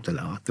aspect of the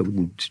law. They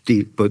wouldn't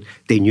deal, but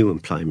they knew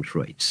employment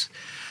rights,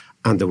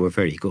 and they were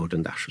very good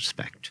in that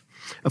respect.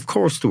 Of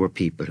course, there were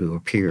people who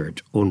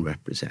appeared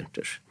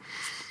unrepresented,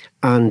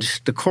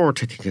 and the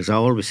court, I think, has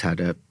always had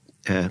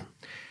a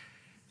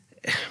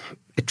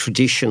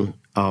tradition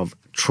of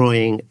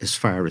trying as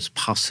far as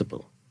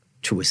possible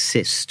to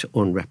assist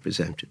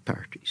unrepresented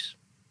parties.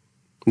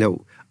 Now,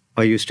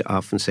 I used to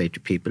often say to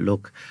people,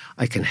 look,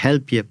 I can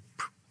help you.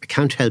 I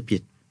can't help you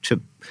to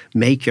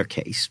make your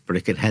case, but I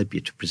can help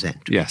you to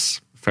present.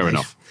 Yes, fair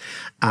enough.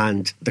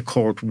 And the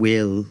court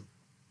will,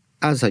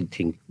 as I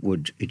think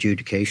would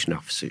adjudication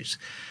officers,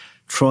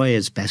 try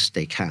as best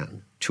they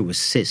can to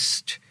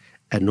assist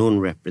an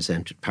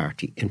unrepresented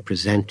party in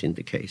presenting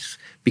the case,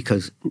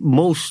 because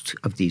most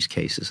of these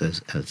cases,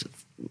 as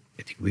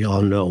I think we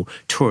all know,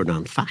 turn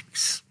on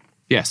facts.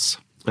 Yes.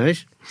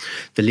 Right?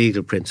 The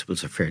legal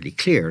principles are fairly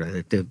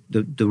clear.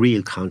 The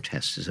real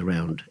contest is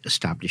around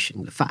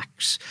establishing the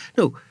facts.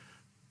 No,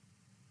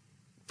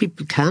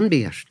 people can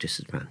be at a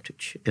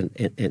disadvantage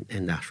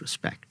in that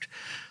respect.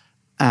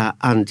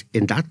 And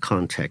in that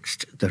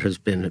context, there has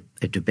been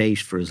a debate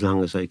for as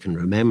long as I can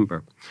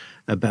remember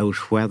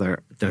about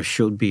whether there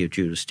should be a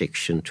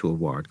jurisdiction to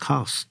award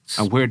costs.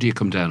 And where do you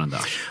come down on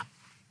that?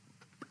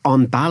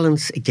 On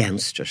balance,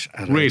 against it.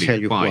 And really? I'll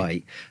tell you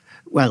why.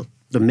 Well,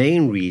 the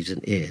main reason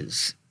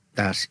is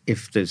that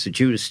if there's a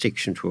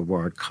jurisdiction to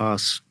award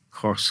costs,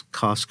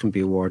 costs can be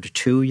awarded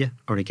to you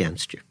or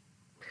against you.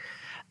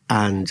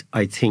 And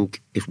I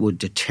think it would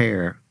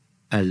deter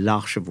a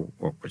lot of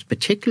workers,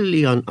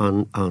 particularly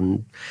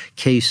on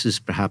cases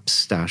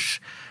perhaps that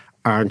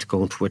aren't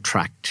going to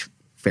attract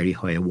very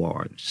high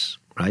awards,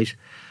 right,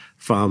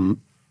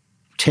 from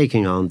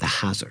taking on the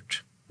hazard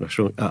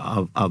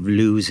of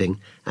losing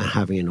and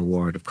having an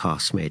award of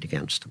costs made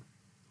against them.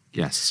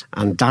 Yes.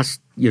 And that's,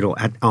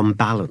 on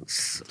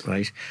balance,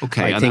 right?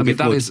 Okay, and I mean,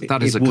 that is a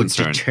concern. It would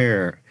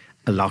deter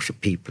a lot of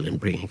people in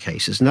bringing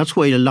cases. And that's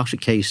why a lot of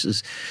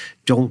cases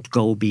don't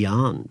go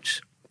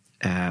beyond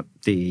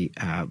the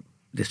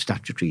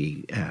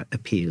statutory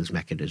appeals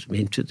mechanism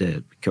into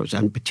the courts,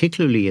 and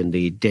particularly in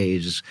the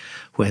days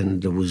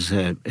when there was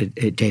a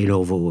de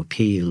novo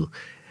appeal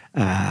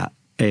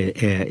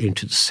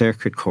into the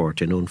circuit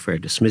court in unfair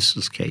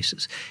dismissals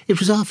cases. It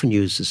was often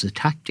used as a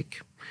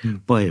tactic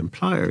by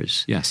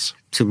employers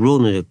to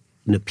run an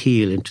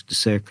appeal into the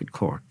circuit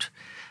court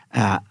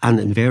and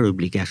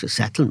invariably get a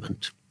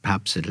settlement,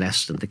 perhaps at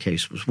less than the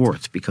case was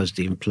worth, because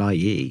the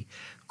employee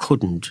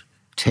couldn't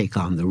take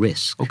on the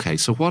risk. Okay,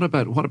 so what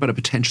about a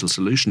potential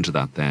solution to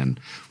that then?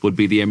 Would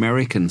be the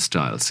American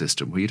style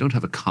system where you don't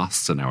have a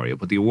cost scenario,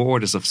 but the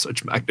award is of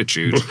such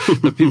magnitude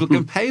that people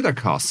can pay their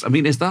costs. I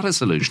mean, is that a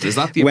solution? Is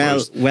that the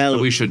approach that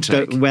we should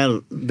take?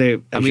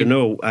 As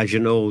you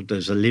know,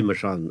 there's a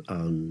limit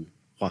on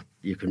what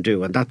you can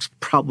do, and that's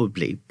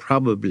probably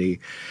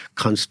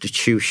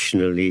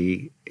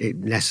constitutionally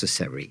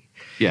necessary.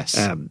 Yes,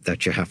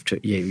 that you have to.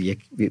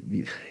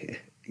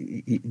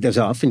 There's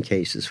often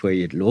cases where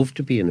you'd love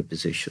to be in a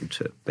position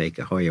to make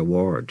a high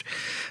award,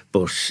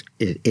 but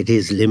it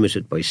is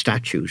limited by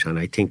statute, and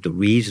I think the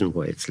reason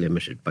why it's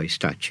limited by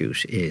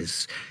statute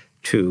is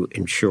to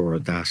ensure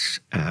that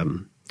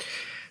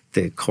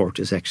the court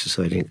is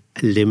exercising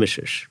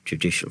limited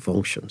judicial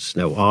functions.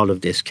 Now, all of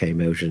this came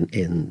out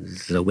in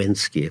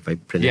Lewinsky, if I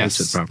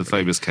pronounce it properly. The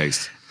famous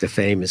case. The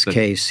famous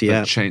case,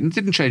 yeah. It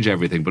didn't change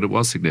everything, but it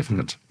was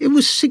significant. It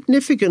was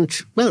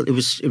significant. Well, it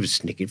was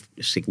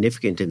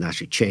significant in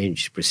that it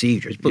changed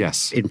procedures.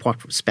 But in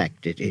what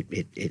respect?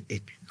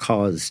 It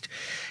caused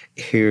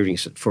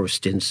hearings at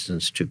first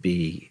instance to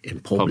be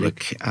in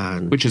public.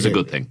 And which is a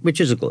good thing.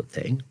 Which is a good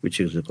thing.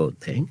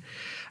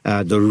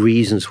 The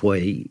reasons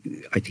why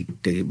I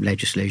think the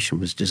legislation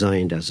was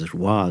designed as it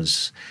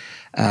was,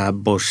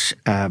 but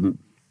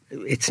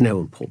it's now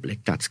in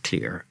public, that's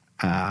clear.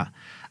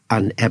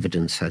 And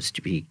evidence has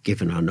to be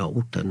given on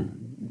oath,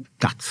 and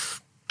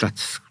that's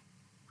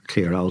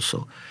clear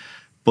also.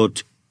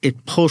 But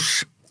it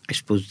put, I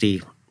suppose,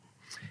 the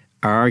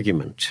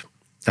argument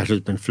that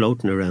has been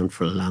floating around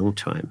for a long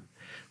time,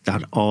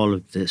 that all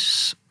of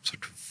this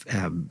sort of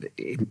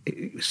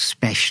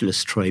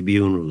specialist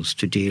tribunals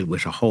to deal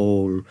with a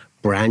whole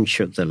branch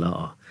of the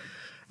law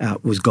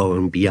was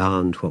going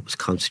beyond what was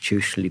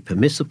constitutionally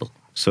permissible.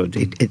 So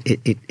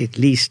it at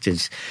least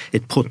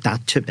it put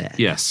that to bed.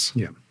 Yes.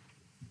 Yeah.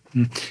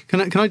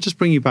 Can I just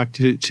bring you back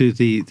to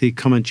the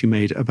comment you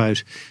made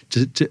about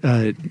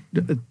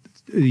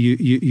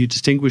you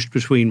distinguished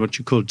between what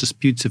you call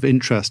disputes of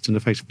interest and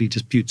effectively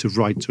disputes of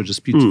rights or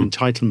disputes of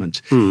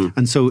entitlement.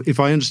 And so if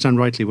I understand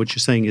rightly, what you're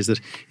saying is that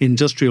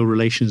industrial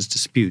relations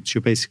disputes,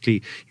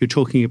 you're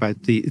talking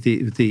about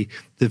the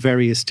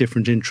various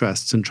different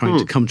interests and trying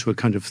to come to a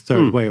kind of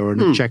third way or an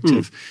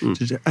objective.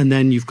 And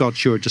then you've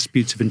got your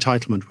disputes of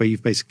entitlement where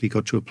you've basically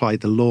got to apply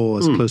the law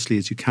as closely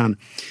as you can.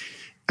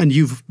 And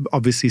you've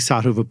obviously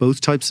sat over both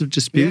types of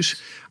dispute.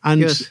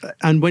 Yes.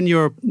 And when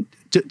you're...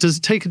 Does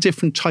it take a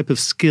different type of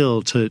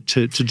skill to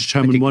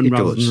determine one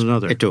rather than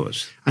another? It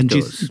does. And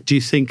do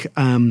you think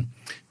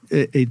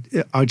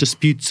are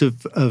disputes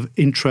of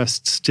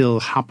interest still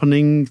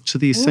happening to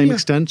the same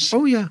extent?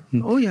 Oh yeah.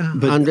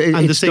 But,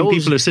 and the same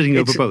people are sitting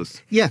over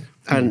both? Yeah,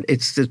 and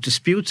it's the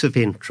disputes of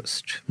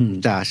interest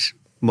that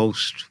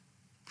most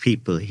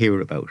people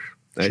hear about.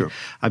 Right? Sure.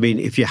 I mean,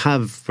 if you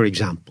have, for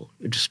example,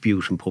 a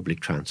dispute in public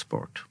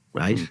transport,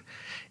 right,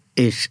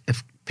 it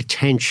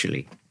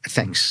potentially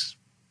affects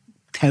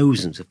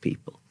thousands of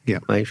people. Yeah.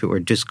 Right, who are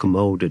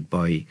discommoded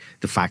by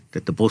the fact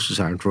that the buses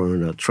aren't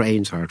running or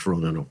trains aren't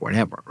running or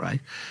whatever, right?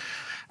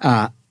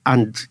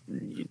 And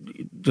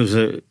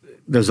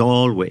there's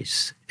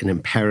always an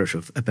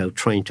imperative about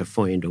trying to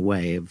find a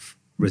way of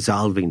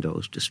resolving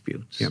those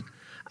disputes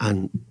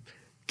and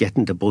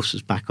getting the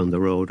buses back on the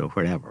road or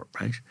whatever,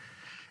 right?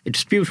 A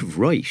dispute of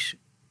right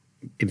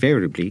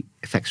invariably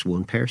affects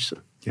one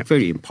person. Yeah.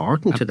 Very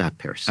important to that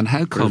person. And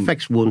how come it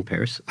affects one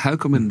person? How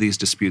come in these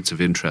disputes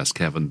of interest,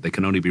 Kevin, they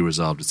can only be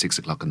resolved at 6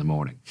 o'clock in the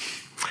morning?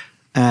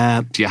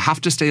 Do you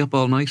have to stay up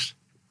all night?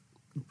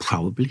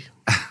 Probably.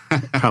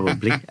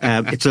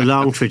 It's a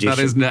long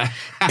tradition. That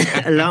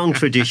isn't a long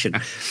tradition.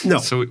 No.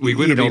 So we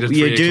will meet at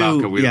 3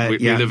 o'clock and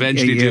we'll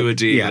eventually do a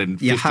deal in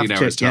 15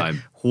 hours'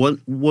 time.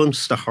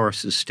 Once the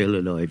horse is still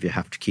alive, you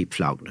have to keep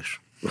flogging it.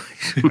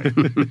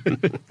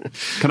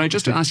 Can I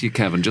just ask you,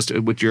 Kevin, just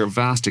with your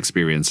vast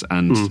experience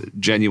and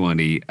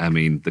genuinely, I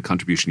mean, the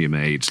contribution you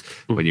made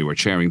when you were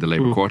chairing the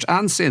Labour Court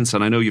and since,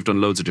 and I know you've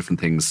done loads of different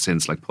things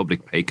since, like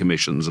public pay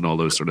commissions and all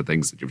those sort of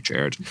things that you've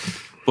chaired,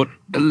 but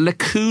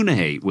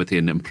lacunae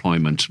within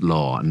employment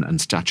law and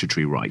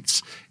statutory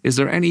rights, is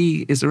there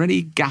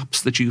any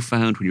gaps that you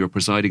found when you were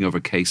presiding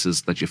over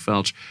cases that you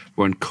felt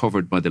weren't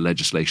covered by the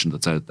legislation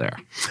that's out there?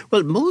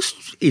 Well,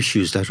 most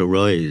issues that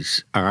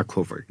arise are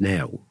covered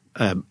now.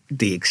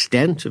 The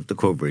extent of the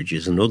coverage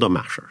is another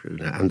matter,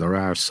 and there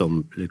are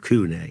some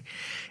lacunae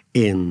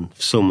in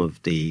some of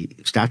the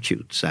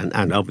statutes,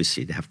 and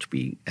obviously they have to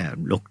be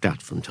looked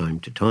at from time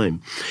to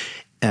time.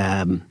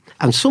 And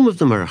some of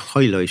them are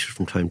highlighted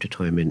from time to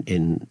time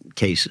in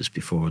cases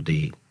before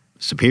the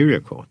superior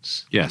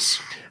courts. Yes.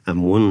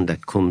 And one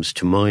that comes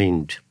to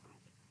mind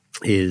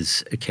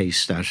is a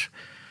case that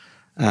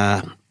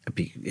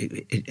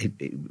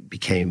it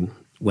became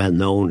well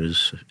known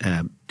as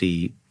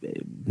the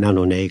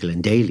Nano-Nagle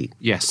and Daly.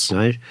 Yes.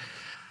 Right?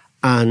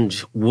 And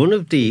one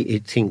of the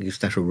things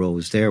that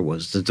arose there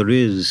was that there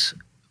is,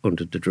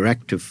 under the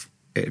directive,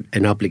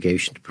 an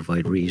obligation to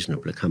provide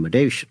reasonable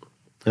accommodation.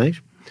 Right?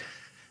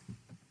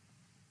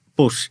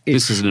 But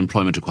this is an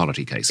employment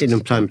equality case. In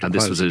employment and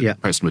equality, this was a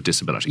person with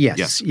disability.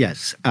 Yes.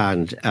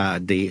 And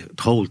the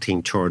whole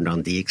thing turned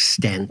on the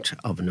extent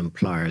of an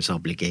employer's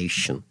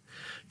obligation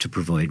to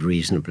provide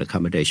reasonable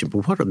accommodation.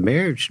 But what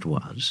emerged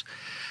was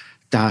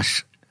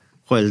that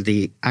while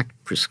the Act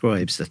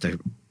prescribes that there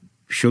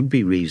should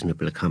be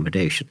reasonable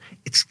accommodation,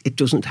 it's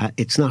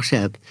not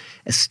a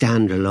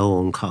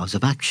standalone cause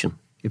of action.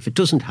 If it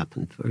doesn't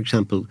happen, for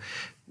example,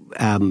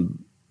 a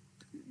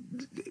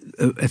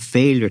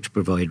failure to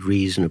provide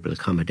reasonable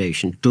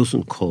accommodation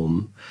doesn't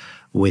come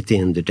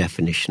within the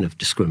definition of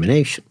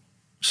discrimination,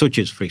 such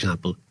as, for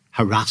example,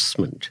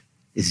 harassment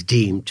is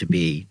deemed to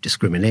be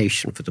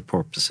discrimination for the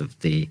purpose of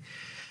the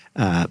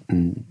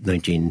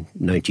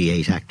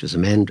 1998 Act as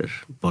amended.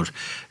 But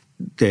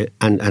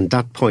and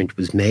that point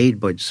was made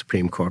by the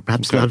Supreme Court.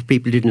 Perhaps a lot of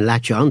people didn't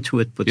latch onto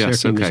it, but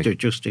certainly Mr.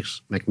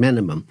 Justice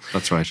McMenamin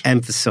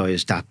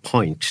emphasised that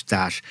point,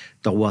 that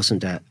there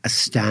wasn't a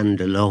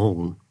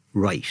standalone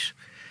right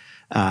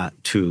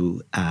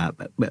to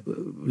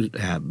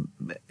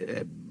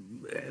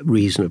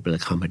reasonable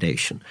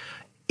accommodation.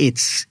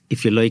 It's,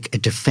 if you like, a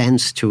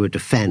defence to a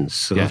defence.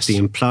 So if the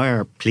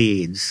employer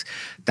pleads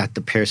that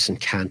the person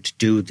can't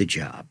do the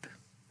job,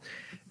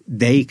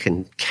 they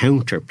can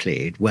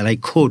counterplead, well, I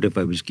could if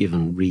I was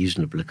given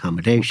reasonable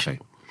accommodation.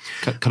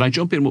 Okay. Can I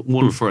jump in with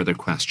one further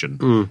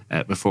question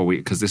before we,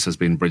 because this has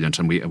been brilliant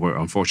and we're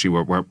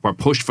unfortunately we're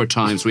pushed for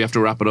time, so we have to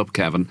wrap it up,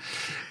 Kevin.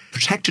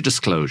 Protected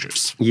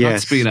disclosures.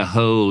 Yes. That's been a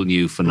whole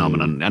new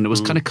phenomenon, and it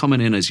was kind of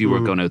coming in as you were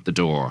going out the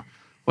door.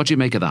 What do you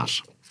make of that?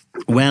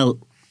 Well,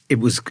 it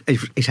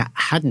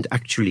hadn't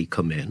actually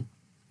come in.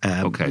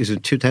 Is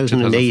it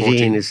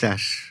 2018 is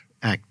that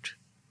Act?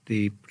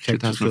 The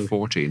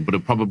 2014, but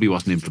it probably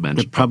wasn't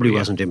implemented. It probably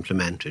wasn't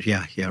implemented,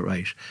 yeah,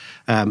 right.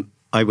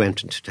 I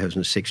went in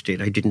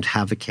 2016. I didn't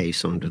have a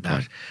case under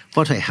that.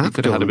 What I have you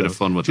could have had a bit of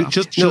fun with that.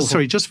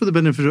 Just for the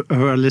benefit of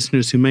our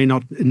listeners who may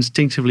not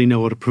instinctively know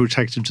what a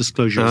protective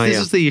disclosure is,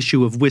 this is the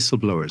issue of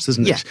whistleblowers,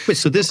 isn't it?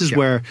 So this is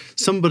where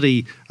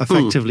somebody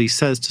effectively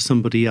says to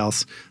somebody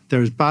else,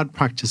 there is bad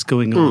practice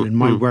going on in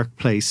my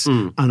workplace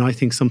and I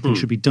think something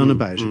should be done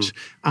about it.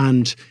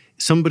 And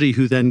somebody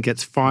who then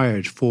gets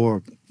fired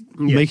for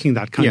making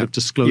that kind of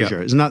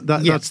disclosure. Isn't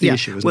that's the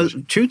issue, isn't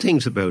it? Two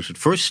things about it.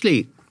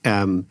 Firstly,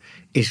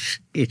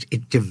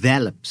 it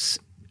develops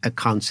a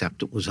concept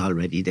that was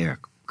already there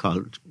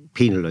called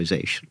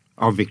penalisation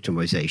or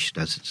victimisation,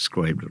 as it's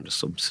described under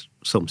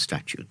some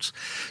statutes.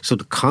 So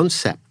the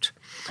concept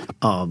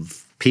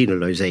of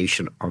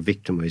penalisation or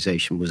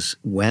victimisation was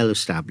well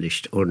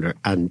established under,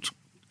 and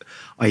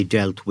I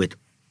dealt with,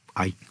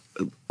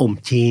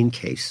 umpteen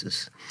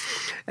cases,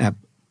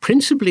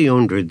 principally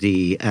under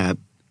the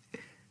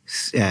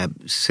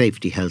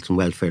Safety, Health and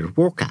Welfare at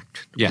Work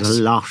Act. There's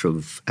a lot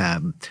of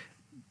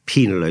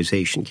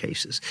penalisation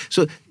cases.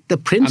 So the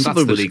principle and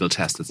that's the legal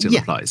test that still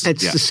applies.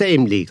 It's the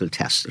same legal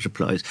test that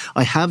applies.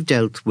 I have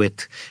dealt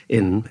with,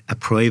 in a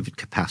private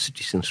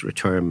capacity since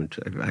retirement,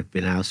 I've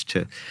been asked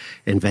to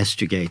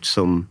investigate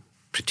some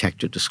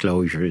protected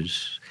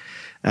disclosures,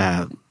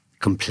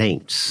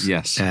 complaints.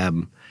 Yes.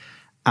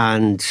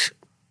 And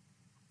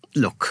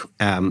look,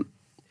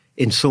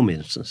 in some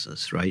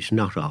instances, right,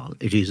 not all,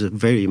 it is a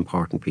very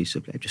important piece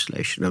of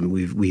legislation, and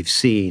we've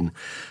seen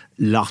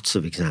lots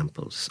of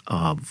examples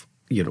of,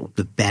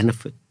 the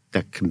benefit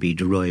that can be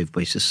derived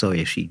by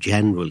society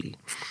generally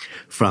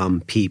from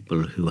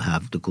people who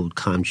have the good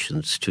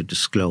conscience to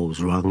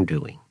disclose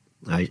wrongdoing,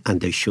 right?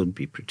 And they should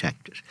be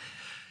protected.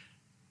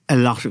 A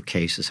lot of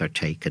cases are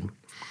taken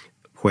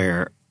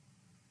where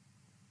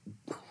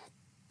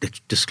the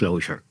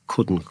disclosure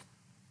couldn't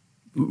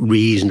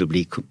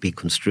reasonably be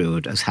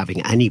construed as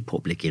having any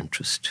public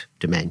interest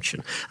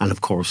dimension. And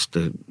of course,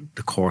 the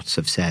courts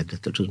have said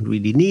that there doesn't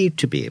really need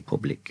to be a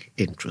public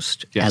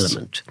interest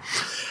element.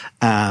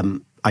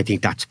 I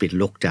think that's been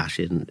looked at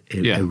in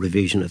a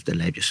revision of the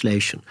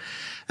legislation.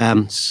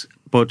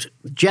 But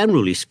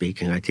generally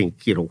speaking, I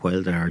think,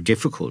 while there are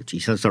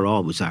difficulties, as there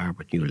always are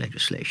with new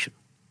legislation,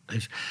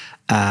 right,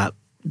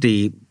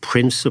 the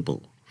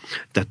principle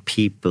that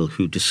people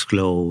who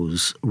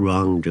disclose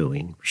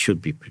wrongdoing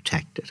should be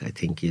protected, I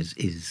think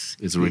is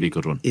a really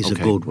good one. Is a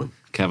good one.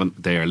 Kevin,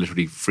 they are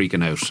literally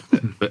freaking out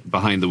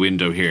behind the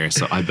window here,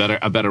 so I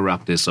better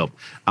wrap this up.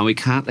 And we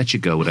can't let you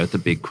go without the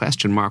big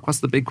question. Mark,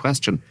 what's the big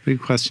question? Big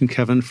question,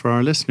 Kevin, for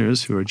our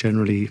listeners who are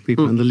generally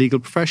people in the legal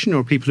profession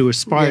or people who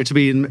aspire to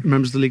be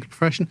members of the legal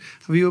profession.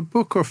 Have you a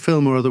book or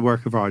film or other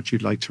work of art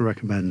you'd like to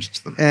recommend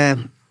to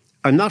them?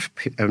 I'm not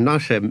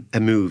a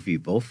movie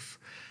buff.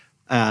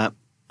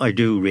 I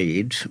do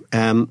read,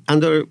 and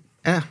there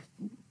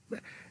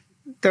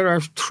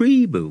are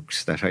three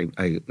books that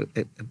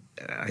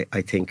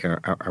I think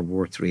are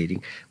worth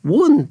reading.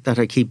 One that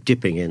I keep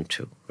dipping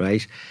into,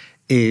 right,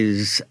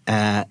 is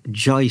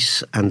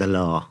Joyce and the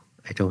Law.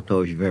 I don't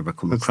know if you've ever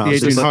come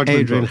across it.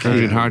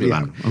 Adrian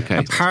Hardiman. Okay.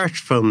 Apart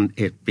from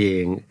it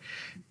being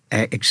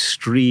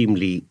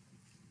extremely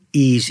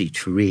easy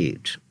to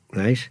read,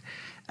 right,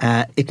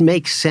 it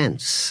makes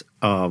sense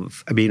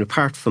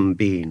apart from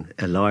being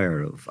a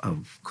lawyer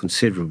of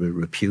considerable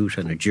repute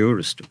and a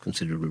jurist of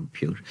considerable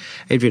repute,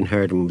 Adrian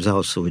Hardiman was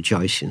also a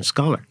Joycean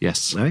scholar.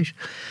 Yes. Right?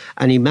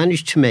 And he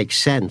managed to make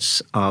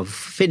sense of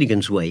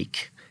Finnegan's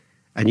Wake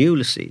and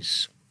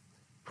Ulysses.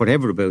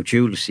 Whatever about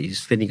Ulysses,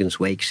 Finnegan's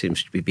Wake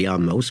seems to be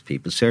beyond most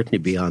people, certainly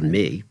beyond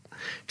me,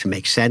 to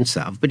make sense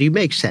of. But he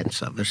makes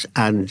sense of it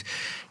and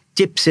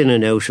dips in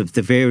and out of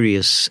the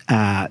various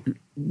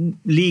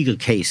legal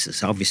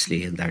cases,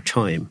 obviously in their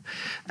time,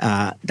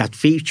 that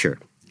feature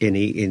in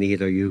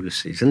either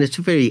Ulysses, and it's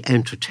very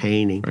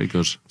entertaining. Very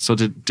good. So,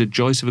 did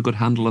Joyce have a good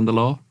handle on the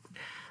law?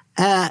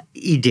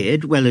 He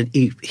did. Well,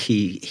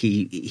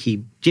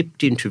 he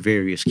dipped into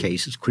various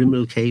cases,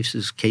 criminal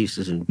cases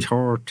in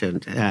tort,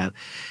 and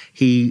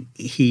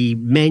he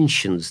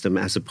mentions them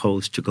as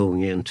opposed to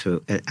going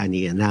into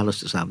any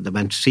analysis of them,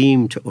 and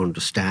seemed to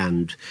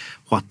understand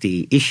what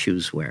the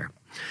issues were.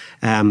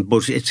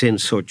 But it's in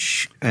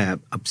such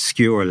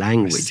obscure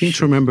language. I seem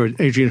to remember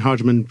Adrian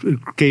Hardiman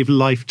gave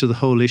life to the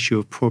whole issue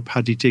of poor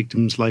Paddy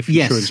Digdam's life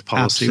insurance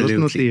policy. Absolutely.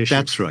 Wasn't it the issue?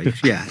 That's right,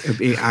 yeah.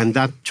 And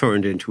that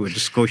turned into a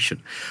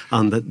discussion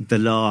on the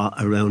law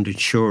around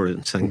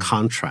insurance and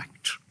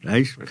contract,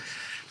 right?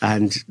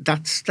 And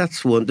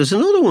that's one. There's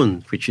another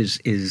one which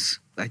is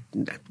that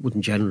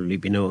wouldn't generally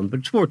be known, but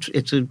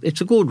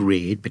it's a good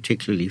read,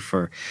 particularly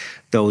for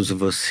those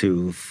of us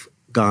who've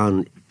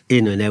gone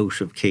in and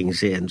out of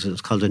King's Inns.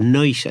 It's called A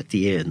Night at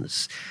the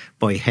Inns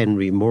by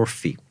Henry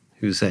Murphy,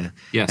 who's I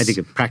think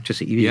a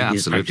practicing,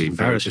 absolutely,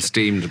 very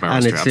esteemed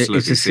barrister.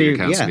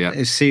 And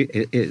it's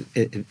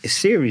a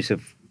series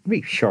of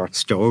really short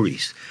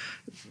stories,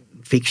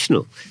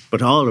 fictional,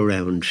 but all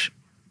around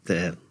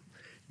the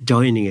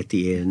dining at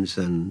the inns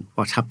and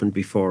what happened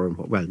before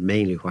and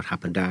mainly what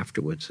happened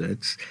afterwards.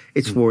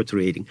 It's worth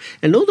reading.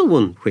 Another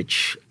one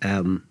which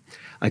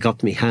I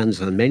got my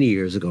hands on many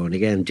years ago, and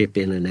again dip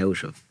in and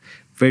out of,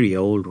 very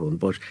old one,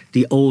 but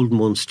The Old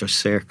Munster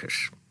Circuit.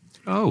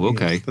 Oh,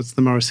 okay. Yes, that's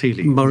the Maurice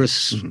Healy.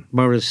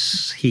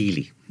 Maurice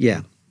Healy,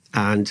 yeah.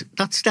 And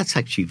that's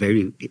actually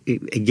very,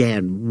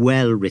 again,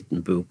 well-written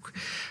book,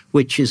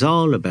 which is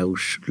all about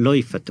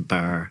life at the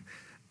bar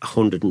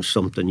 100 and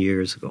something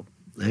years ago,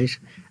 right?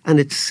 And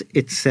it's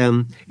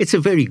a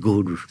very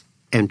good,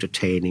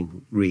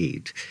 entertaining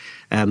read.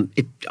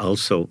 It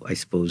also, I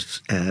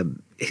suppose,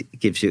 it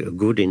gives you a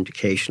good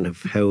indication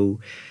of how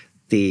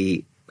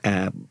the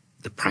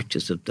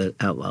practice of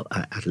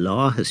at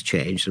law has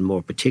changed, and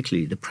more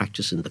particularly the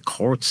practice in the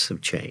courts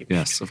have changed.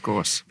 Yes, of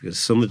course. Because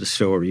some of the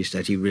stories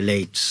that he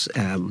relates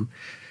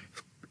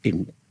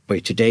by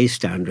today's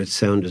standards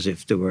sound as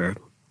if they were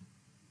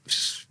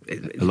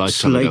a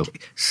lifetime ago.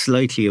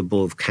 Slightly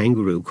above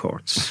kangaroo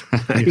courts.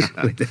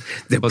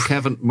 Well,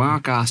 Kevin,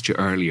 Mark asked you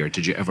earlier,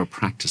 did you ever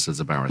practice as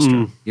a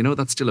barrister? You know,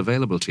 that's still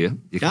available to you.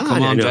 You can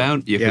come on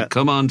down. You can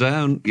come on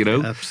down, you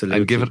know,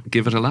 absolutely. And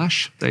give it a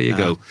lash. There you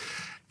go.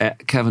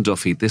 Kevin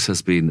Duffy, this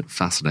has been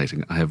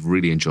fascinating. I have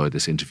really enjoyed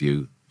this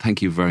interview.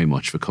 Thank you very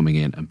much for coming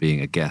in and being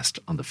a guest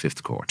on the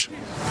Fifth Court.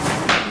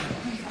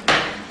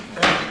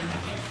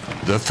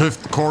 The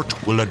Fifth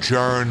Court will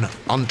adjourn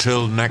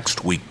until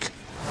next week.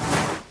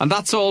 And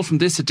that's all from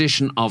this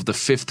edition of The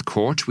Fifth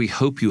Court. We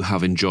hope you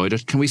have enjoyed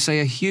it. Can we say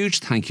a huge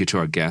thank you to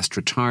our guest,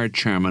 retired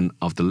chairman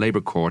of the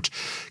Labour Court,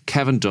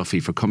 Kevin Duffy,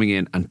 for coming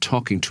in and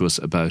talking to us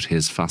about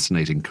his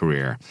fascinating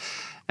career.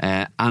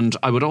 And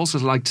I would also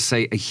like to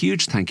say a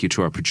huge thank you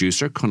to our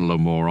producer, Conal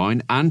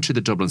O'Morine, and to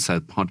the Dublin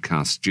South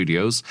Podcast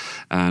Studios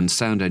and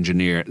sound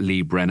engineer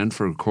Lee Brennan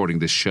for recording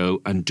this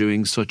show and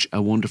doing such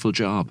a wonderful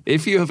job.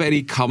 If you have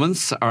any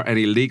comments or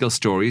any legal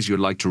stories you'd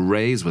like to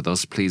raise with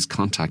us, please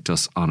contact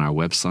us on our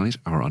website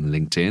or on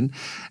LinkedIn.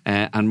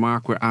 And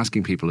Mark, we're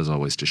asking people as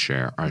always to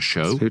share our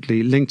show.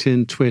 Absolutely.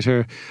 LinkedIn,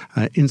 Twitter,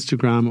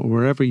 Instagram, or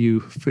wherever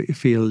you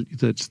feel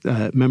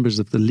that members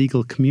of the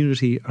legal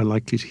community are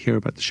likely to hear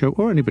about the show,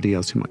 or anybody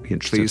else who might be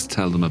interested. Please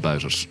tell them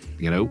about it,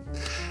 you know.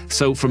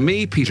 So from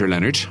me, Peter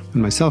Leonard.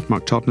 And myself,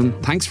 Mark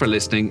Tottenham. Thanks for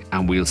listening,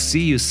 and we'll see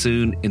you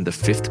soon in the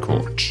Fifth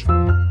Court.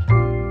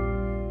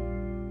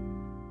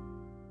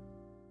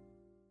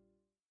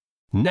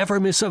 Never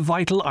miss a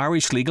vital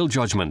Irish legal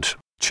judgment.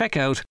 Check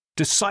out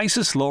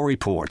Decisis Law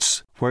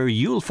Reports, where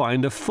you'll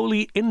find a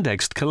fully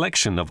indexed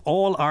collection of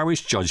all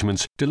Irish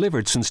judgments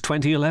delivered since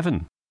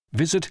 2011.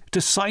 Visit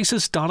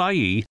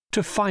decisis.ie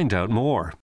to find out more.